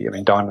lucky.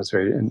 Don was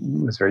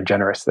very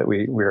generous that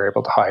we were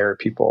able to hire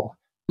people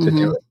to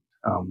do it.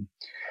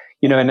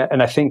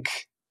 And I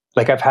think,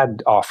 like, I've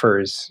had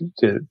offers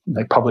to,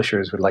 like,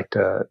 publishers would like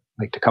to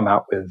come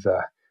out with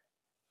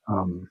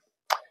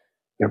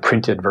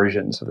printed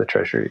versions of the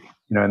Treasury.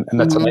 And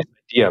that's a nice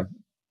idea,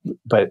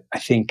 but I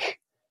think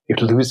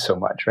you'd lose so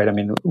much, right?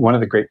 One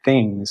of the great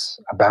things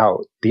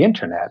about the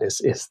internet is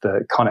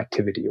the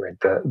connectivity, right?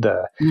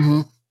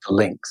 the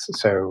links.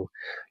 So,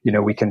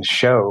 we can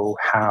show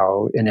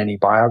how in any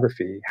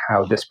biography,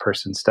 how this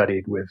person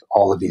studied with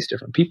all of these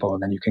different people.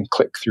 And then you can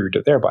click through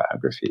to their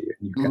biography,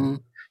 and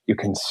you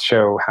can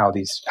show how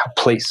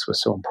place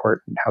was so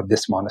important, how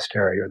this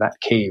monastery or that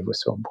cave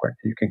was so important.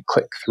 You can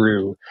click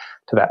through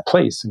to that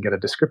place and get a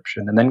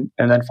description, and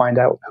then find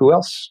out who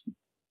else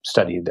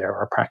studied there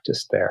or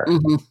practiced there.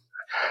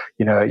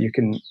 You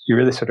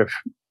really sort of,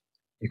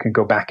 you can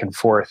go back and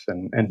forth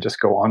and just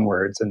go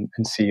onwards and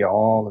see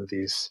all of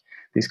these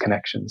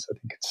connections. I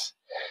think it's,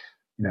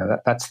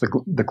 that's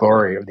the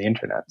glory of the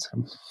internet.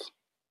 So.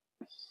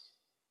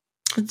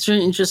 It's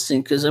really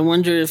interesting, because I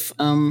wonder if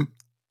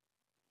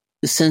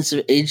the sense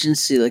of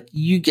agency, like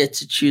you get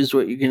to choose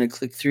what you're going to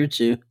click through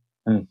to,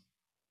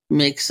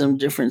 makes some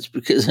difference.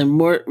 Because I'm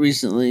more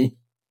recently,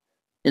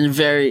 in a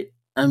very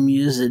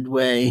amused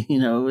way,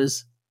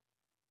 was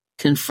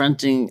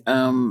confronting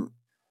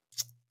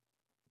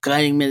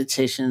guiding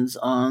meditations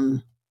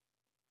on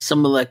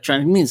some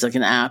electronic means, like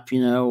an app,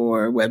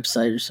 or a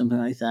website or something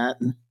like that.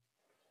 And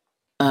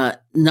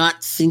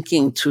not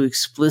thinking to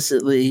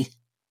explicitly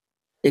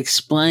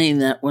explain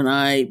that when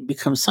I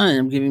become silent,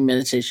 I'm giving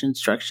meditation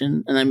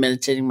instruction and I'm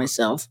meditating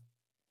myself.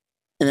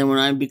 And then when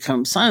I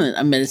become silent,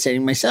 I'm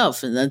meditating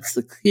myself. And that's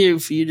the cue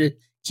for you to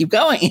keep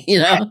going,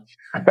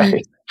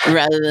 Right.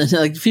 Rather than,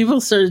 like, people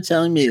started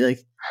telling me,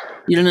 like,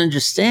 you don't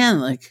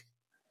understand, like,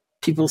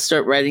 people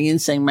start writing in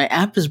saying my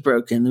app is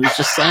broken. There was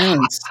just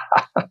silence.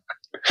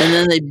 And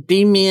then they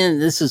beam me in.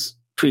 This is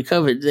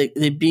pre-COVID.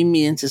 They beam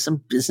me into some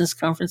business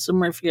conference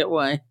somewhere. I forget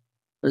why I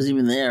was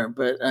even there,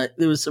 but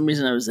there was some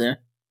reason I was there.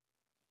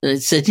 And I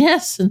said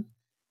yes. And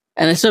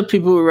I saw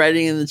people were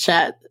writing in the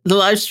chat, the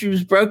live stream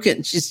is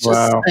broken. She's just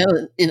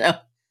silent,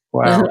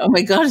 Wow. I thought, oh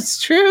my God,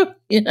 it's true,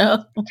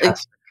 Like,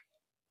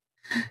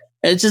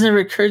 and it just never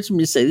occurred to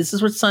me to say, this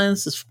is what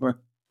silence is for.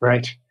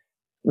 Right.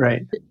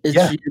 It's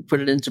for you to put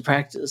it into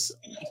practice.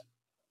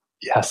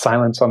 Yeah,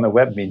 silence on the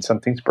web means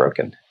something's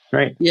broken.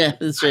 Right. Yeah,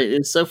 that's right.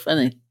 It's so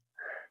funny.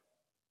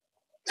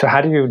 So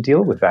how do you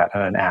deal with that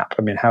on an app?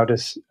 I mean,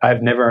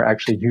 I've never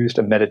actually used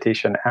a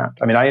meditation app.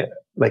 I mean, I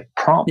like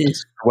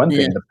prompts, for one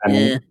thing,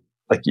 and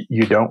like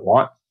you don't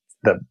want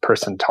the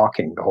person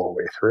talking the whole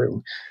way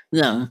through.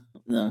 No.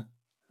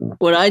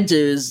 What I do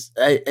is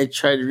I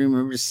try to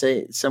remember to say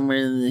it somewhere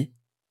in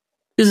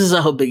this is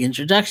a whole big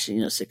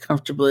introduction, sit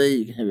comfortably,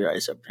 you can have your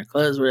eyes open or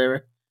closed,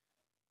 whatever.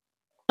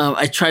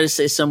 I try to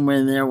say somewhere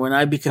in there, when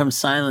I become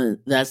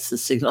silent, that's the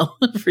signal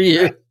for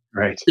you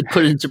to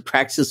put into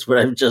practice what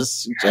I've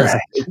just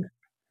suggested.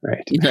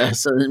 Right.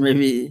 So then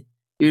maybe,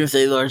 even if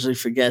they largely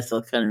forget,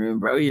 they'll kind of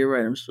remember, oh, you're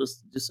right, I'm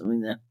supposed to do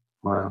something there.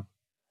 Wow.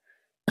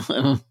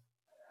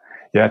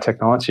 Yeah,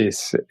 technology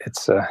it's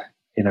a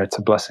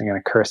blessing and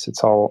a curse.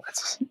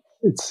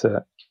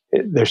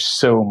 There's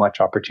so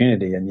much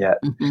opportunity, and yet,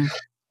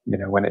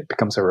 when it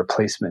becomes a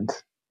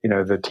replacement,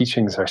 the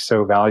teachings are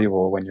so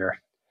valuable when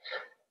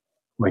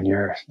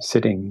you're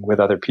sitting with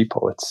other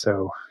people. It's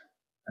so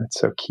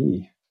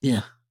key.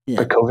 Yeah.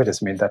 But COVID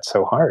has made that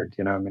so hard.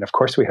 I mean, of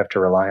course we have to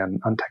rely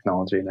on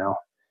technology now.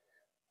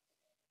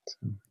 So.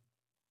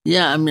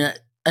 Yeah, I mean,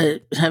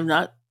 I have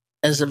not,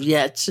 as of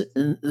yet,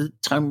 in the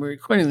time we're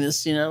recording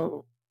this,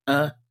 really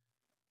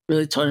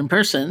taught in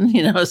person,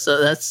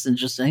 so that's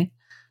interesting.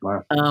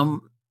 Wow.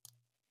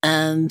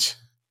 And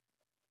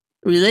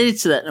related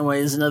to that in a way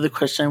is another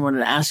question I wanted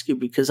to ask you,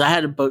 because I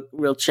had a book,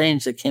 Real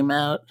Change, that came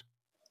out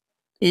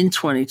in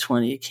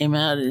 2020. It came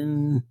out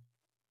in,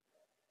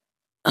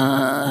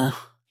 I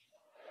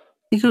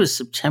think it was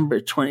September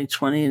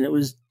 2020, and it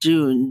was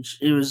June.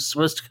 It was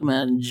supposed to come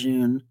out in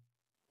June.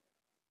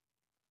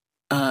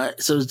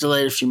 So it was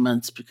delayed a few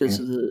months because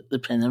of the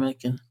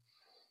pandemic, and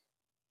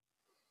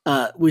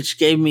which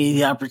gave me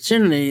the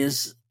opportunity,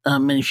 as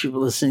many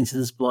people listening to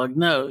this blog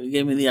know, it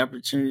gave me the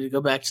opportunity to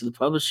go back to the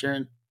publisher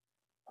and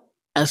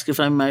ask if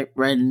I might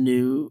write a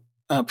new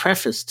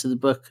preface to the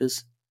book,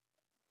 because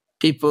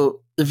the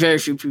very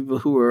few people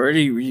who were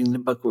already reading the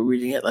book were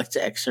reading it, like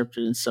to excerpt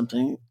it in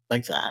something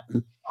like that.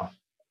 And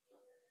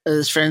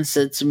this friend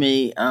said to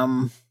me,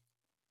 I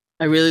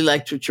really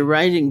liked what you're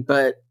writing,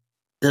 but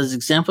those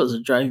examples are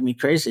driving me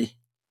crazy.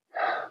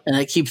 And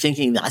I keep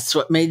thinking, that's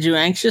what made you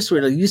anxious? Wait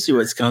till you see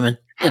what's coming.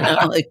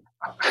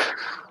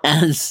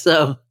 And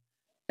so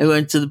I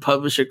went to the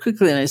publisher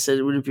quickly and I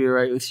said, would it be all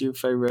right with you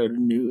if I wrote a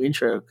new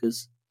intro?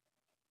 Because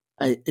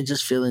I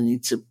just feel the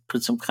need to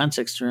put some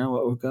context around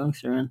what we're going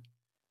through. And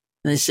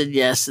they said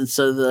yes. And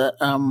so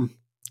the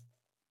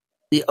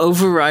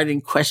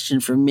overriding question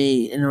for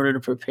me in order to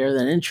prepare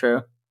that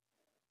intro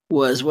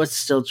was, what's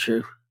still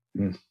true?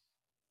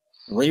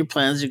 Well, your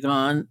plans are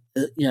gone.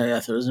 I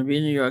thought it was going to be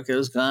in New York. It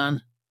was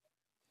gone.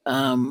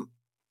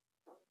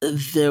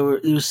 There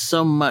was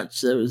so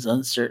much that was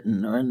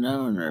uncertain or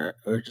unknown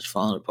or just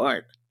falling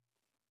apart.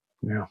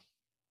 Yeah.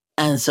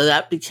 And so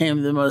that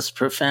became the most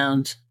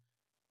profound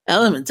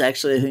element,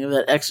 actually, I think, of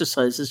that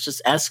exercise, is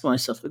just asking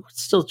myself, like,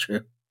 what's still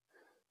true?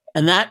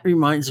 And that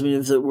reminds me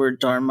of the word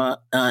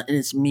dharma and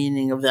its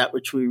meaning of that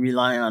which we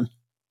rely on.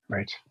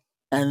 Right.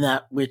 And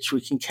that which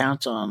we can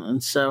count on.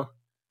 And so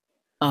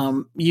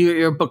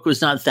Your book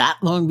was not that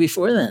long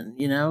before then,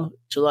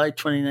 July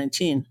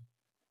 2019.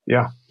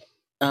 Yeah.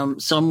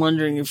 So I'm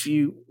wondering if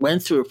you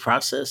went through a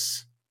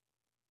process,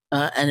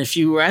 and if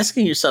you were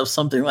asking yourself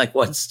something like,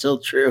 what's still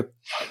true?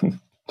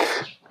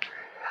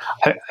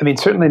 I mean,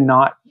 certainly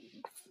not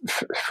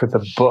for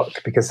the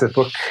book, because the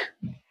book,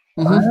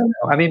 I don't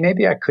know. I mean,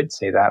 maybe I could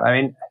say that.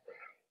 I mean,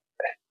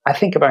 I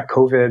think about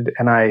COVID,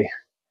 and I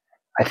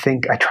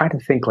try to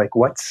think, like,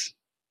 what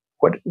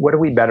are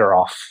we better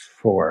off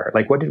for?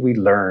 Like, what did we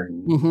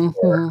learn?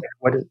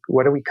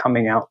 What are we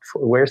coming out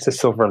for? Where's the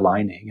silver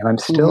lining? And I'm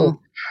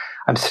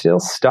still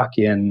stuck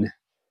in,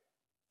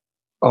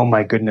 oh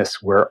my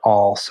goodness, we're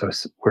all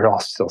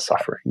still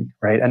suffering,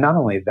 right? And not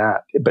only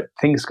that, but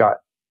things got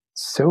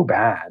so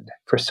bad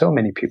for so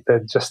many people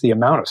that just the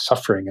amount of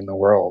suffering in the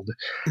world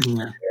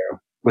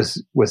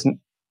was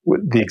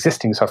the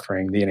existing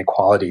suffering, the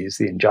inequalities,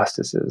 the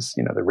injustices,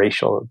 the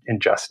racial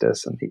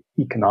injustice and the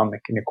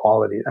economic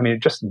inequality. I mean,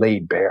 it just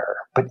laid bare,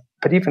 but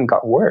even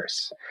got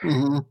worse.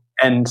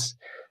 And,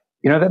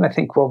 then I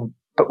think, well,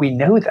 but we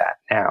know that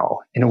now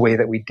in a way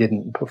that we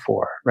didn't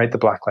before, right? The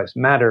Black Lives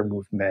Matter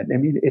movement. I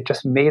mean, it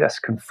just made us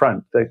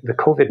confront, the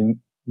COVID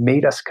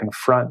made us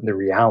confront the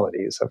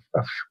realities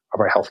of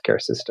our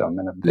healthcare system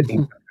and of the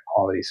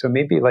inequality. So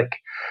maybe, like,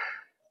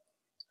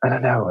 I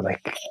don't know,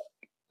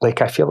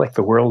 like I feel like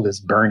the world is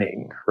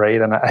burning,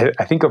 right? And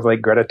I think of,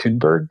 like, Greta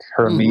Thunberg,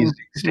 her amazing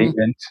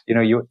statement,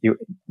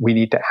 we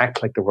need to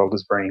act like the world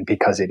is burning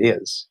because it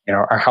is.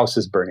 Our house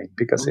is burning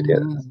because it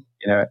is.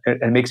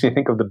 It makes me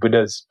think of the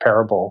Buddha's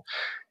parable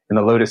in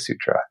the Lotus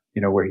Sutra,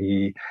 where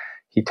he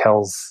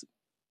tells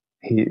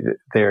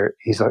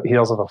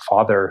of a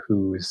father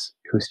whose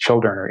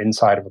children are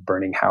inside of a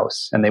burning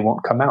house and they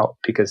won't come out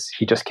because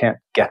he just can't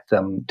get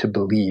them to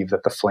believe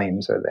that the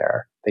flames are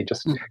there. They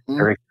just are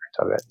ignorant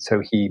of it.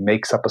 So he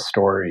makes up a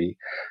story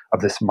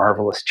of this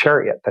marvelous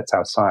chariot that's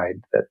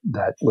outside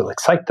that will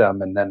excite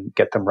them and then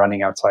get them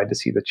running outside to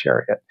see the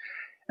chariot.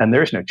 And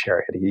there's no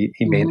chariot.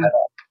 He made that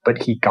up,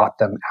 but he got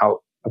them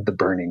out of the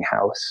burning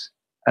house.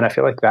 And I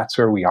feel like that's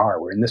where we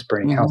are. We're in this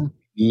burning house.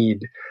 We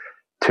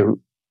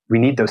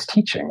need those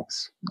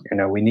teachings.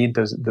 We need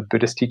the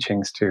Buddhist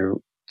teachings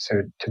to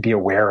be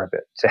aware of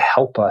it, to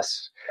help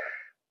us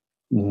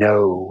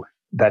know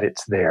that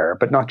it's there,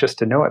 but not just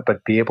to know it,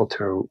 but be able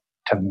to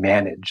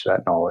manage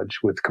that knowledge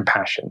with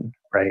compassion,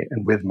 right?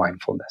 And with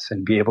mindfulness,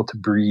 and be able to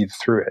breathe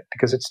through it,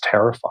 because it's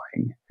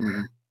terrifying.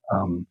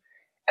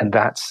 And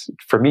that's,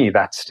 for me,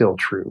 that's still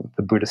true.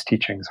 The Buddhist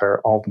teachings are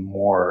all the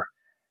more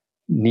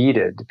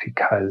needed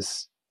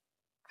because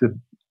the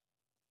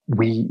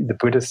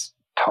Buddhists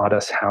taught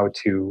us how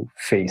to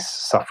face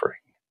suffering,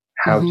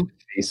 how to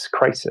face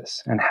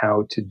crisis, and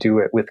how to do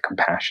it with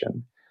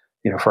compassion,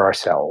 for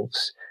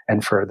ourselves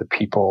and for the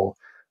people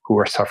who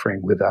are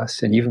suffering with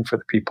us, and even for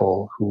the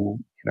people who,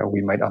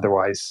 we might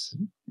otherwise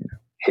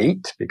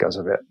hate because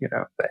of it,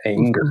 the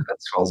anger that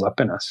swells up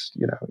in us,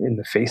 in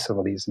the face of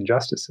all these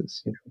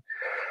injustices,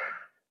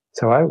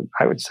 So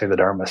I would say the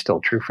Dharma is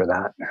still true for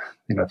that,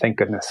 thank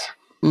goodness.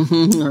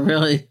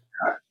 Really?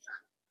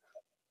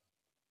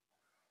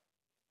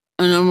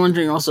 And I'm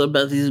wondering also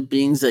about these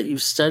beings that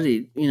you've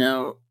studied,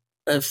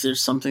 if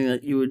there's something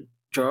that you would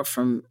draw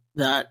from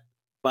that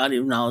body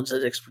of knowledge,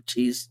 that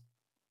expertise.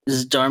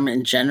 Is Dharma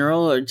in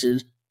general, or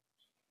did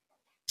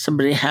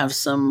somebody have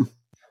some...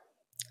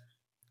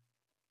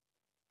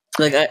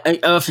 Like, I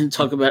often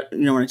talk about,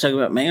 when I talk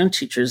about my own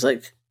teachers,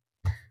 like,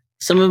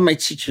 some of my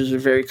teachers were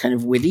very kind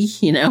of witty,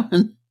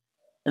 and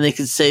they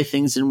could say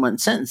things in one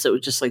sentence that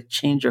would just, like,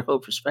 change your whole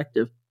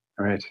perspective.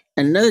 Right.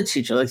 And another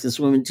teacher, like this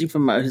woman, Deepa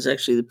Ma, who's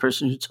actually the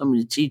person who told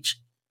me to teach,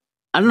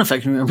 I don't know if I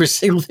can remember a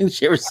single thing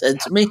she ever said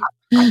to me.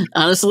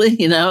 Honestly,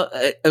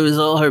 it was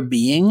all her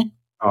being.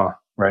 Oh,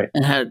 right.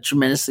 And how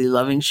tremendously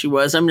loving she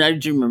was. I mean, I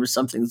do remember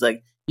some things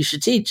like, you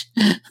should teach.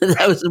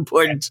 That was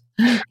important,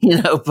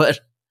 but,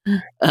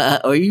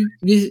 or you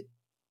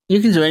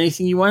can do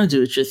anything you want to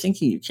do. It's your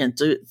thinking. You can't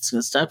do it. It's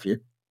going to stop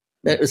you.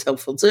 That was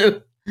helpful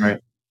too.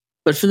 Right.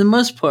 But for the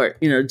most part,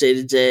 day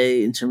to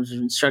day, in terms of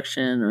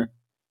instruction or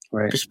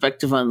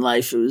perspective on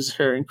life, it was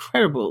her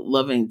incredible,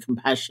 loving,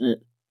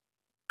 compassionate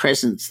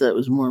presence that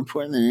was more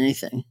important than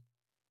anything.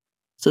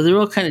 So they're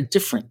all kind of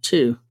different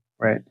too.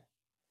 Right.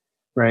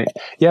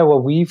 Yeah.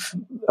 Well, we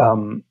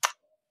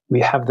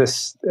have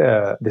this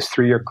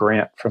 3-year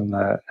grant from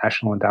the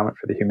National Endowment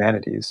for the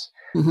Humanities.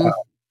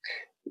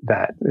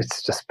 That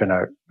it's just been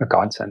a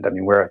godsend. I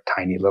mean, we're a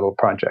tiny little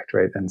project,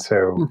 right? And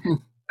so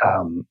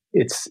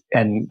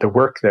and the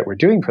work that we're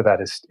doing for that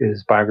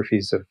is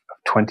biographies of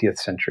 20th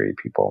century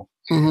people.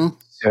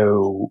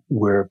 So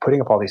we're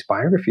putting up all these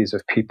biographies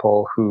of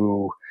people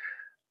who,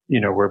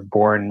 were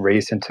born,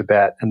 raised in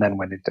Tibet, and then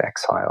went into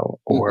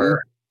exile,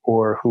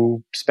 or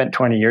who spent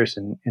 20 years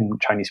in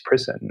Chinese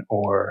prison,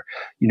 or,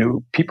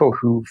 people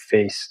who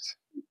faced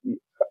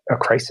a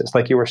crisis,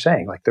 like you were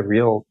saying, like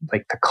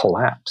the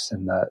collapse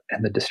and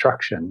the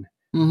destruction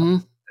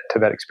that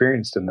Tibet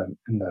experienced in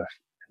the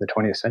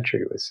 20th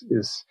century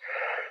is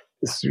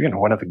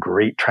one of the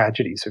great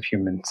tragedies of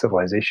human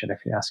civilization, if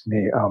you ask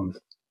me.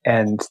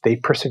 And they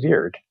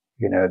persevered.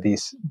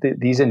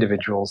 These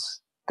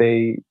individuals,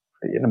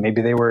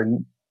 maybe they were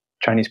in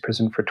Chinese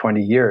prison for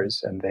 20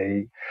 years and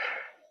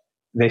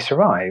they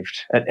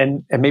survived,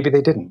 and maybe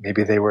they didn't.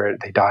 Maybe they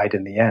died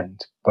in the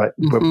end. But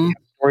we have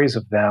stories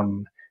of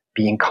them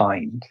being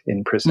kind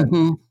in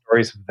prison,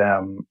 stories of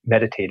them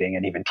meditating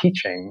and even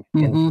teaching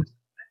in prison.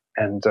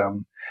 And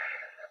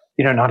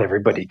not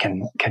everybody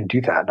can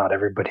do that. Not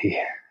everybody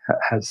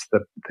has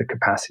the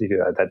capacity to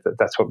do that.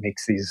 That's what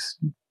makes these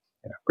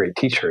great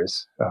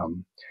teachers.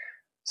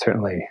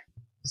 Certainly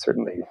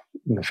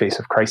in the face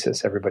of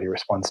crisis, everybody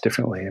responds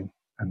differently,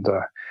 and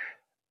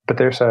but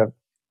there's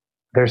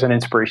an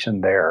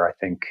inspiration there. I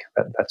think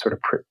that sort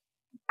of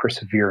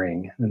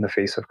persevering in the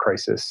face of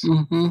crisis,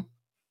 and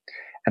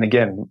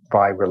again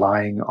by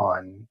relying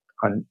on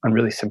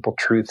really simple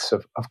truths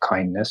of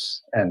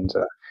kindness and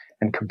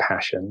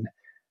compassion,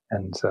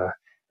 and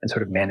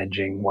sort of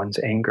managing one's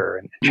anger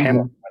and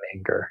channeling one's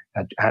anger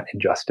at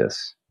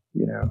injustice,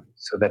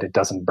 so that it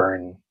doesn't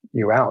burn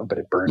you out, but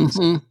it burns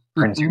you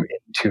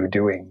into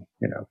doing,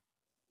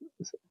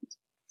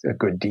 a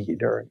good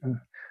deed or.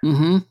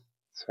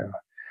 So,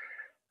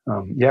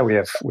 we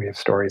have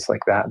stories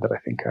like that I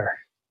think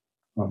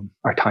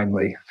are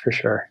timely for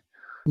sure.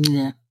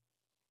 Yeah,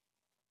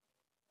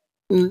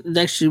 it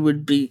actually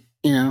would be,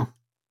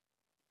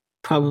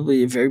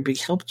 probably a very big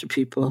help to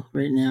people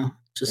right now.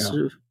 Just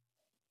sort of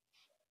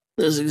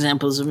those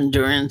examples of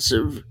endurance,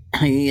 of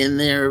hanging in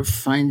there, of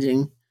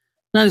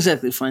not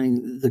exactly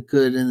finding the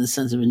good in the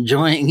sense of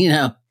enjoying,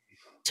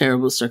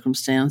 terrible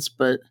circumstance,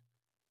 but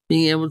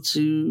being able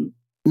to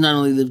not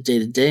only live day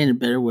to day in a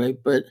better way,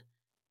 but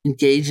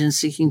engage in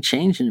seeking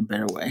change in a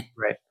better way.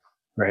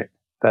 Right.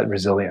 That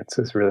resilience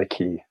is really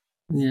key.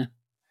 Yeah.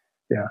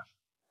 Yeah.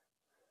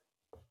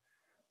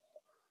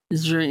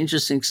 It's very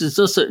interesting because it's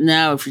also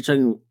now, if you're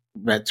talking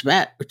about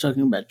Tibet, we're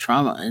talking about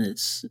trauma, and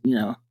it's,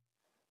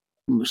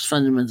 most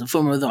fundamental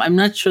form, although I'm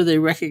not sure they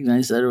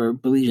recognize that or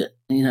believe it,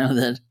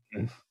 that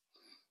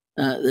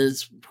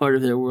it's part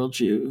of their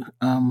worldview,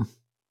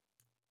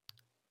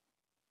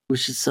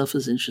 which itself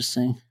is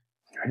interesting.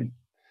 Right.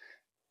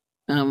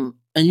 And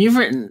you've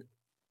written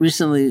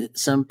recently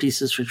some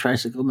pieces for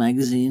Tricycle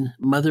magazine,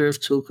 Mother of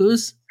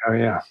Tulkus. Oh,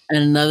 yeah.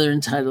 And another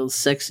entitled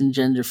Sex and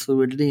Gender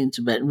Fluidity in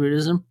Tibetan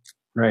Buddhism.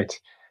 Right.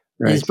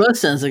 These both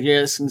sounds like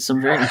you're asking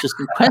some very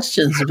interesting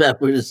questions about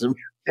Buddhism.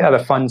 Yeah,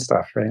 the fun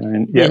stuff, right? I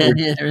mean,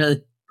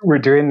 really. We're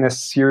doing this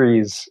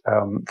series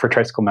for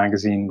Tricycle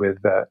magazine with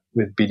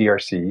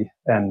BDRC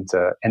and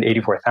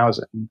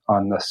 84,000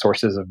 on the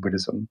sources of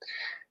Buddhism.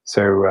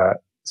 So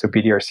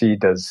BDRC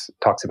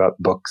talks about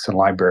books and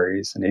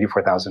libraries, and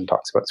 84,000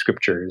 talks about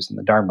scriptures and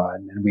the Dharma,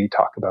 and we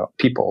talk about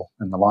people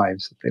and the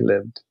lives that they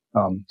lived.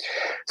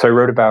 So I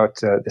wrote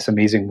about this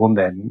amazing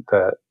woman,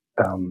 the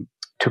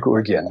Tuku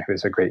Urgyen, who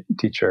is a great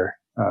teacher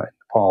in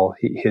Nepal.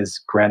 His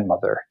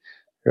grandmother,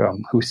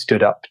 who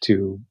stood up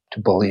to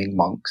bullying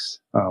monks,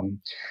 and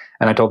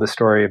I told this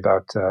story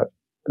about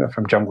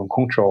from Jamgon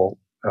Kongtrul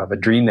of a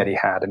dream that he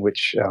had in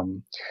which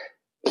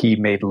he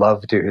made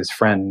love to his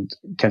friend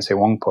Kensei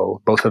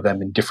Wangpo, both of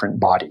them in different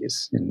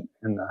bodies in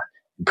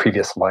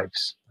previous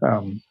lives.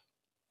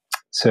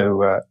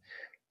 So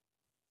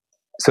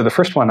the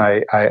first one,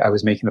 I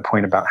was making the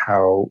point about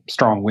how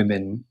strong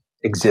women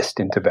exist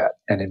in Tibet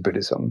and in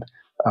Buddhism,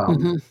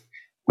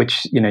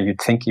 which,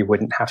 you'd think you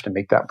wouldn't have to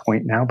make that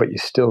point now, but you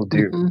still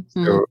do.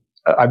 So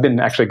I've been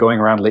actually going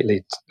around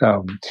lately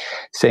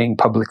saying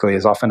publicly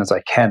as often as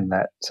I can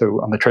that, so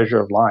on the Treasure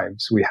of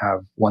Lives, we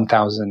have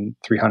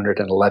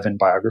 1,311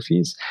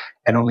 biographies,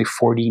 and only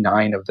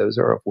 49 of those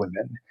are of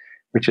women,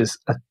 which is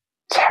a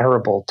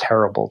terrible,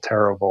 terrible,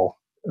 terrible,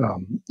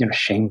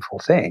 shameful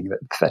thing.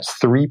 That's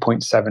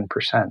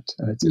 3.7%,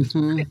 and it's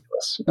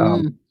ridiculous.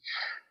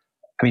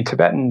 I mean,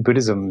 Tibetan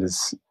Buddhism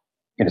is,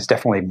 it's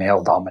definitely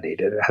male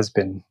dominated. It has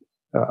been,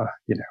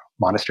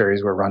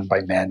 monasteries were run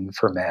by men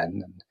for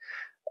men, and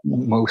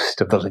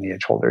most of the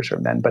lineage holders are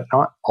men, but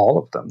not all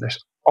of them.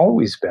 There's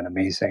always been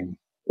amazing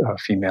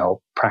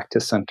female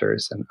practice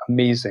centers and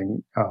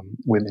amazing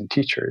women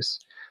teachers.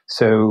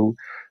 So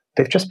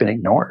they've just been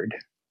ignored.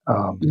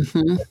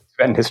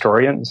 And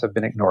historians have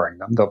been ignoring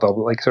them.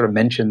 They'll like sort of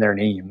mention their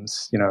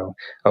names,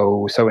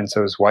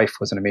 so-and-so's wife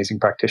was an amazing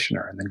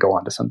practitioner, and then go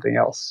on to something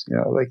else,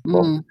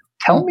 well,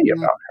 tell me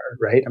about her,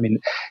 right? I mean,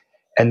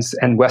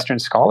 and Western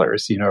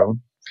scholars,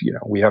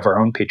 we have our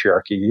own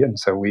patriarchy, and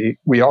so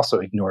we also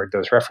ignored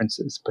those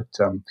references. But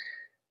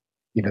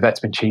that's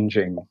been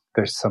changing.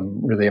 There's some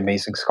really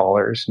amazing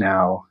scholars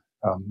now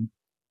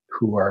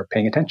who are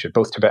paying attention,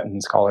 both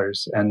Tibetan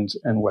scholars and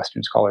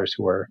Western scholars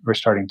who are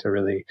starting to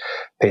really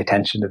pay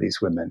attention to these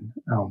women.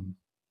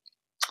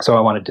 So I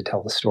wanted to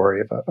tell the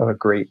story of a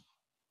great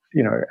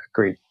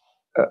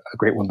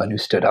woman who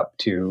stood up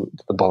to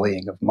the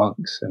bullying of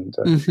monks, and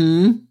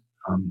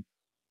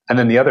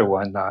then the other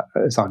one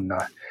is on.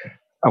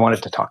 I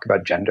wanted to talk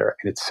about gender.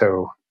 I mean,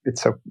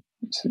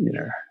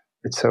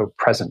 it's so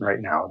present right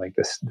now, like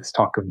this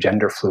talk of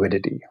gender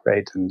fluidity,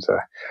 right? And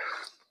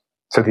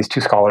so these two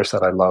scholars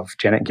that I love,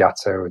 Janet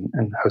Gyatso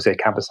and Jose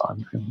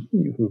Cabezon,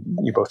 who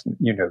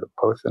you know them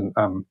both, and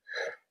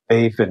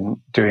they've been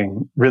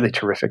doing really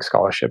terrific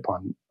scholarship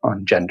on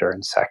gender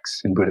and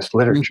sex in Buddhist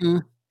literature.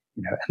 Mm-hmm.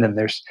 And then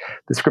there's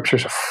the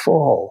scriptures are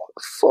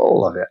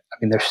full of it. I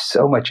mean, there's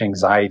so much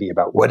anxiety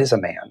about what is a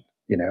man,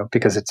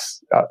 because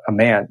it's a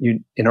man.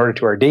 In order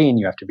to ordain,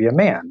 you have to be a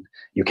man.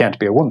 You can't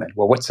be a woman.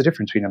 Well, what's the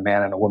difference between a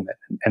man and a woman?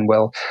 And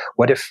well,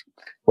 what if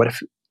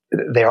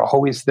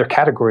their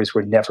categories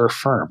were never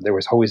firm? There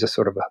was always a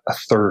sort of a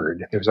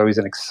third. There was always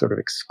sort of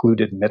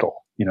excluded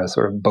middle,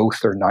 sort of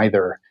both or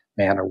neither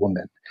man or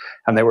woman.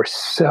 And they were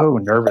so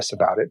nervous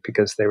about it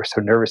because they were so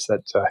nervous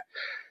that,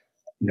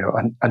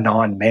 a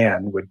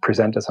non-man would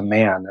present as a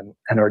man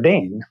and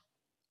ordain.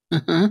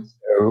 Mm-hmm.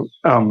 So,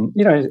 and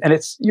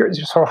you're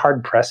so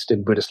hard pressed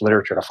in Buddhist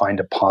literature to find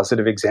a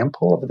positive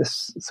example of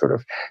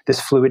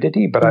this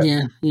fluidity. But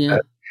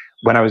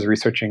when I was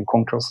researching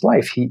Kong Trul's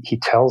life, he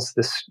tells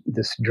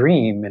this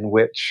dream in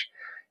which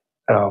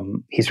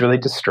he's really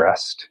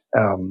distressed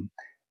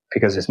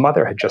because his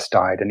mother had just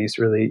died, and he's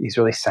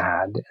really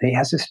sad. And he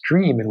has this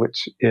dream in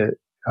which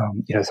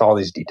it's all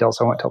these details.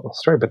 So I won't tell the whole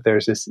story, but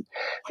there's this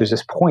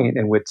point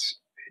in which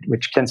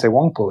Kensei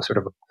Wangpo sort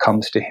of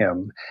comes to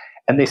him,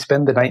 and they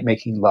spend the night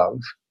making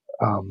love,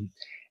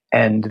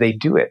 and they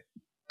do it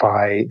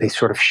by they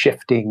sort of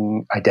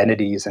shifting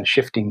identities and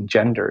shifting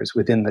genders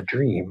within the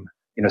dream.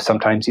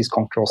 Sometimes he's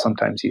Kong Trul,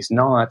 sometimes he's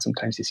not,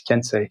 sometimes he's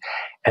Kensei,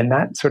 and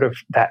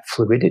that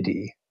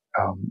fluidity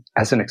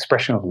as an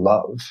expression of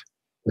love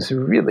was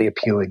really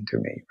appealing to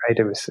me. Right?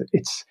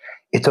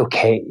 It's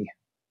okay.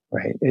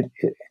 Right?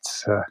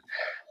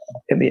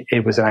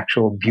 It was an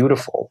actual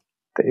beautiful.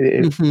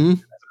 Mm-hmm.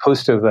 As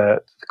opposed to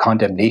the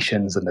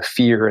condemnations and the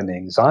fear and the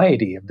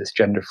anxiety of this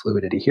gender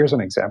fluidity, here's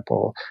an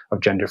example of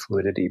gender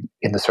fluidity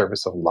in the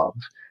service of love,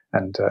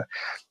 and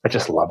I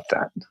just loved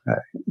that.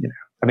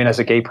 As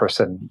a gay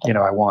person,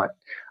 I want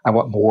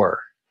more.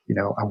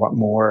 I want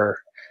more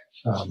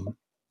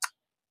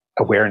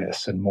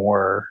awareness and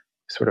more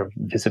sort of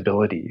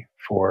visibility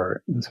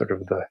for sort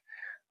of the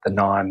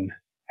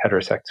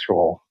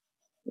non-heterosexual,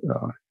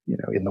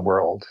 in the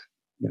world.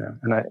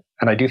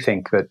 And I do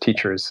think that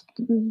teachers.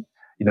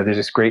 There's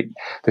this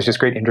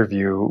great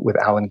interview with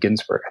Allen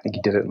Ginsberg. I think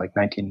he did it in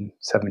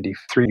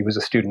 1973. He was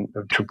a student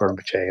of Trungpa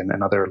Rinpoche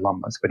and other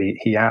lamas, but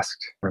he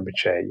asked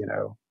Rinpoche,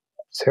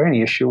 is there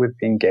any issue with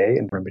being gay?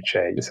 And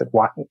Rinpoche just said,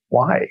 why?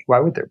 Why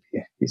would there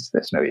be?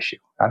 There's no issue.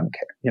 I don't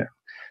care.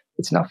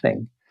 It's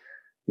nothing.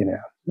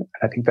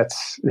 I think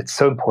it's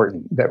so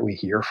important that we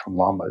hear from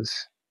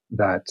lamas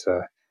that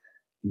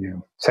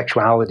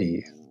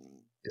sexuality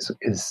is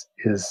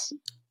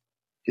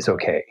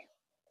okay,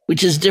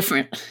 which is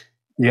different.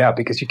 Yeah,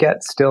 because you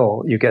get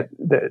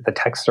the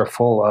texts are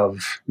full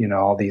of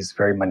all these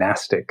very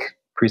monastic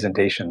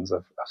presentations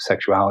of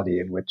sexuality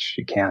in which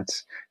you can't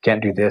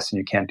do this and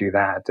you can't do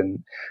that,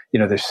 and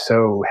they're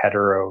so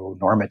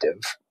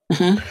heteronormative.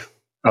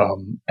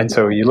 Mm-hmm. And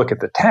so you look at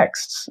the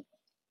texts,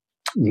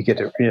 you get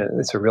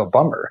it's a real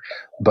bummer.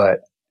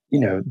 But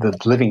the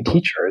living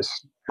teachers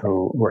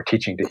who are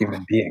teaching to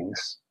human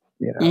beings,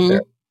 mm-hmm.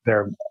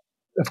 they're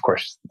of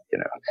course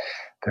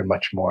they're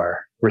much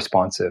more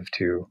responsive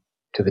to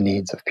the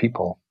needs of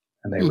people,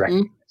 and they mm-hmm.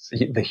 recognize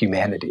the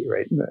humanity,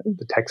 right?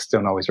 The texts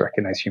don't always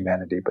recognize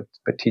humanity, but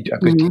a good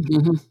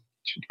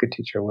good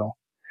teacher will.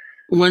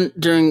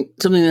 During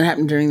something that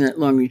happened during that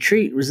long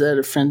retreat was that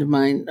a friend of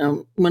mine,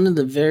 one of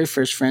the very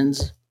first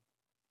friends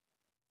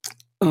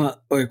or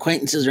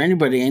acquaintances or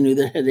anybody I knew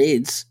that had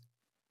AIDS,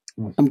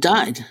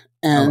 died,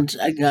 and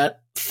I got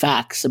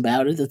facts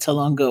about it. That's how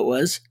long ago it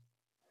was,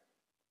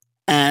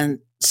 and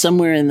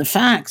somewhere in the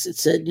facts it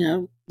said,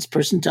 this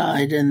person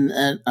died, and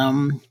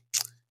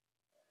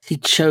he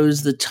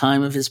chose the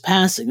time of his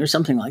passing or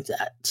something like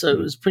that. So it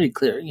was pretty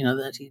clear,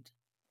 that he'd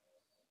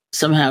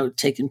somehow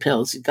taken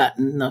pills. He'd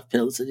gotten enough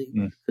pills that he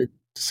could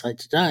decide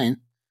to die. And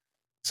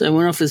so I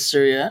went off with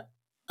Surya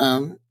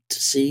to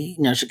see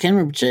Nyasha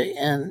Rinpoche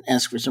and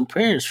ask for some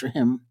prayers for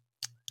him.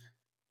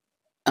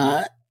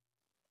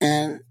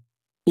 And,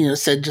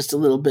 said just a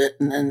little bit.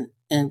 And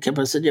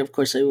Khenpo said, yeah, of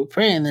course I will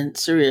pray. And then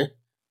Surya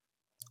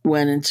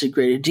went into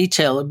greater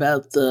detail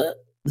about the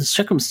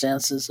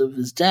circumstances of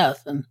his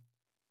death and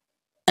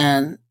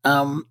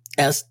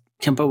asked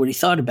Khenpo what he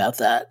thought about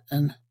that.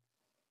 And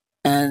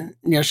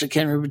Nyasha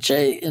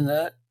Rinpoche, in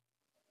a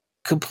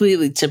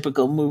completely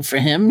typical move for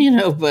him,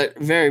 but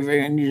very,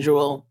 very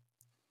unusual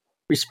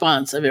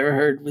response I've ever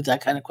heard with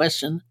that kind of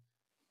question,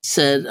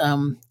 said,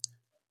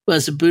 well,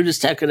 as a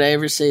Buddhist, how could I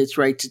ever say it's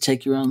right to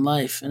take your own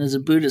life? And as a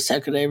Buddhist, how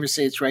could I ever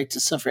say it's right to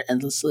suffer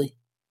endlessly?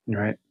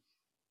 Right.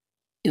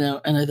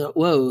 And I thought,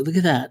 whoa, look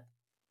at that.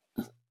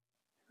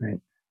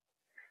 Right.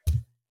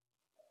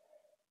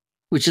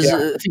 Which is,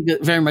 I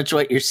think, very much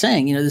what you're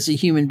saying. There's a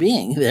human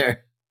being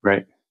there.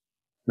 Right.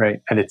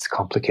 Right. And it's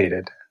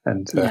complicated.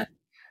 And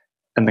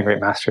and the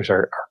great masters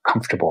are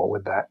comfortable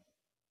with that.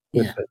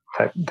 With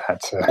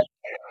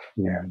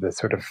the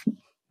sort of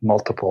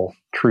multiple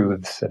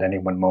truths at any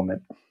one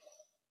moment.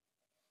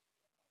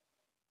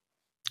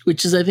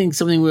 Which is, I think,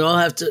 something we all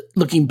have to,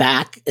 looking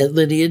back at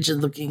lineage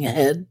and looking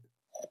ahead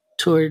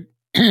toward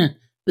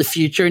the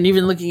future, and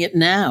even looking at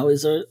now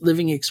is a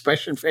living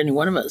expression for any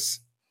one of us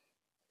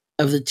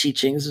of the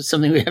teachings. It's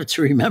something we have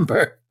to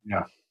remember.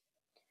 Yeah.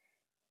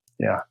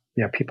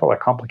 People are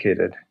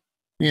complicated.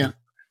 Yeah.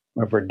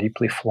 We're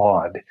deeply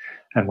flawed,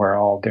 and we're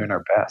all doing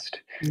our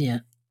best. Yeah.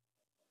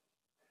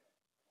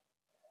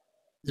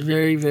 It's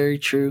very, very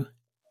true.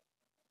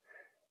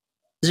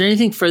 Is there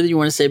anything further you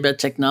want to say about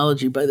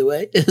technology, by the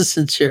way,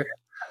 since you're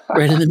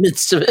right in the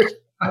midst of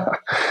it?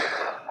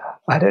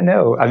 I don't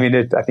know. I mean,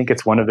 I think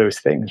it's one of those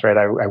things, right?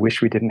 I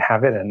wish we didn't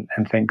have it, and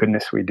thank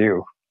goodness we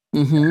do.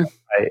 Mm-hmm.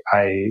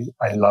 I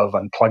love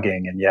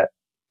unplugging, and yet,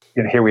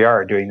 here we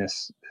are doing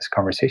this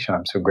conversation.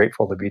 I'm so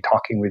grateful to be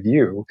talking with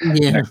you.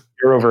 Yeah.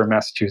 You're over in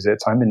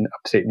Massachusetts. I'm in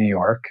upstate New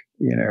York.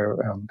 We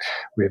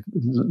have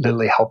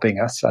Lily helping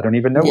us. I don't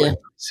even know where I'm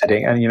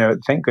sitting,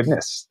 and thank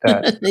goodness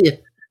that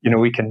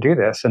we can do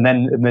this. And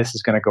this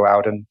is going to go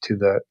out into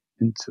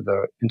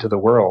the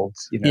world,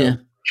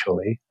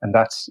 virtually, and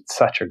that's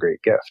such a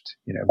great gift.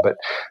 But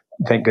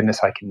thank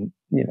goodness I can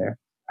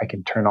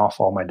turn off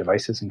all my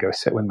devices and go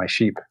sit with my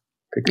sheep.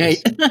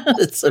 Right.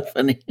 That's so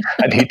funny.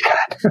 I need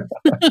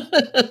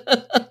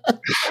that.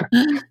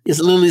 Yes,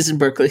 Lily's in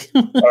Berkeley.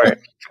 All right.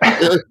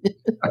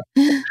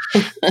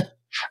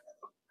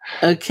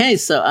 Okay,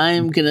 so I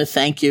am going to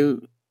thank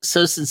you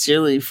so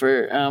sincerely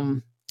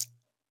for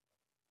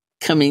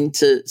coming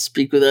to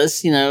speak with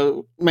us.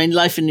 My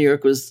life in New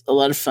York was a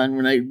lot of fun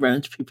when I ran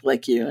into people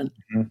like you, and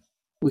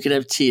we could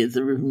have tea at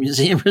the River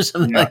Museum or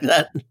something like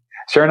that.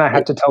 Sharon, I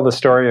have to tell the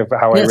story of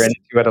how I ran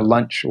into you at a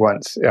lunch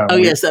once.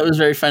 Yes, that was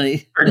very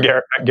funny.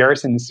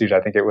 Garrison Institute,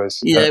 I think it was.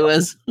 Yeah, it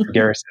was.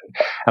 Garrison.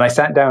 And I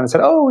sat down and said,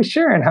 "Oh,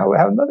 Sharon, how?"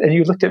 And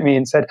you looked at me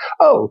and said,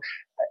 "Oh."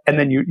 And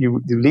then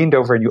you leaned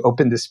over and you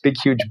opened this big,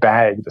 huge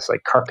bag, this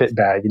like carpet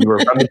bag, and you were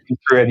rummaging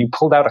through it, and you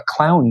pulled out a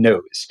clown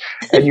nose.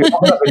 And you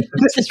held up and said,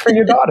 "This is for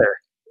your daughter."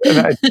 And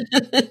I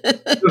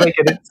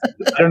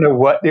don't know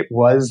what it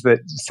was that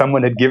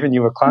someone had given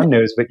you a clown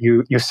nose, but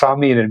you saw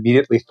me and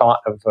immediately thought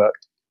of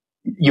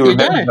you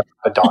remember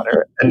a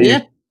daughter, and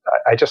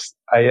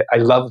I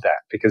love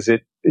that because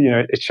it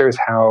shows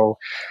how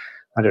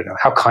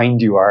how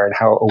kind you are and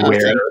how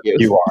aware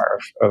you are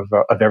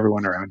of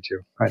everyone around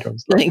you.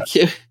 Thank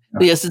you. Yeah.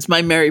 Yes, it's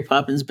my Mary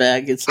Poppins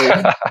bag. It's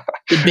like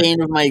the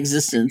bane of my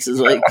existence. Is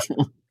like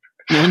no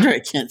wonder I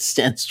can't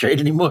stand straight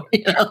anymore.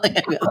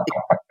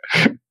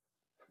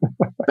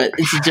 But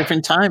it's a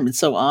different time. It's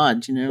so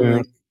odd,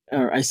 like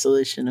our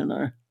isolation and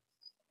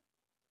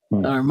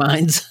our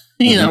minds.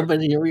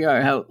 But here we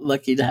are. How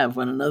lucky to have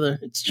one another.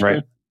 It's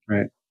true.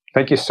 Right.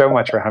 Thank you so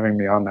much for having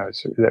me on.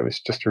 That was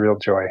just a real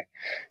joy.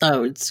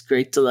 Oh, it's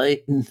great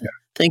delight. And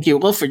thank you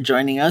all for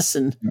joining us.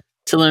 And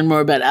to learn more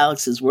about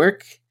Alex's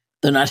work,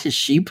 though not his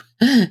sheep,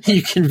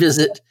 you can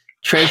visit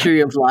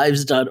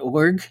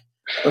treasuryoflives.org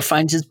or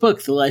find his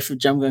book, The Life of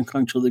Jamgon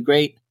Kongtrul the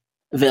Great,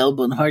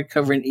 available in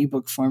hardcover and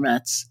ebook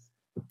formats.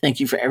 Thank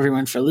you for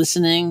everyone for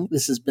listening.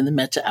 This has been the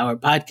Metta Hour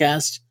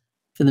podcast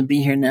from the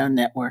Be Here Now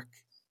Network.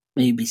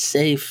 May you be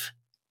safe,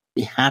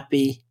 be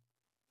happy,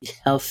 be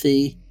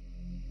healthy,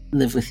 and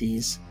live with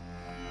ease.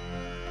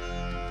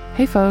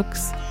 Hey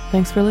folks,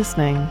 thanks for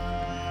listening.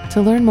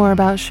 To learn more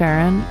about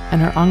Sharon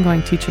and her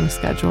ongoing teaching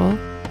schedule,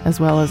 as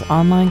well as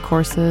online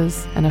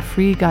courses and a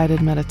free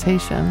guided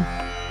meditation,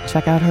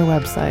 check out her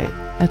website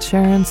at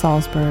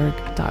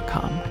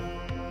sharonsalzberg.com.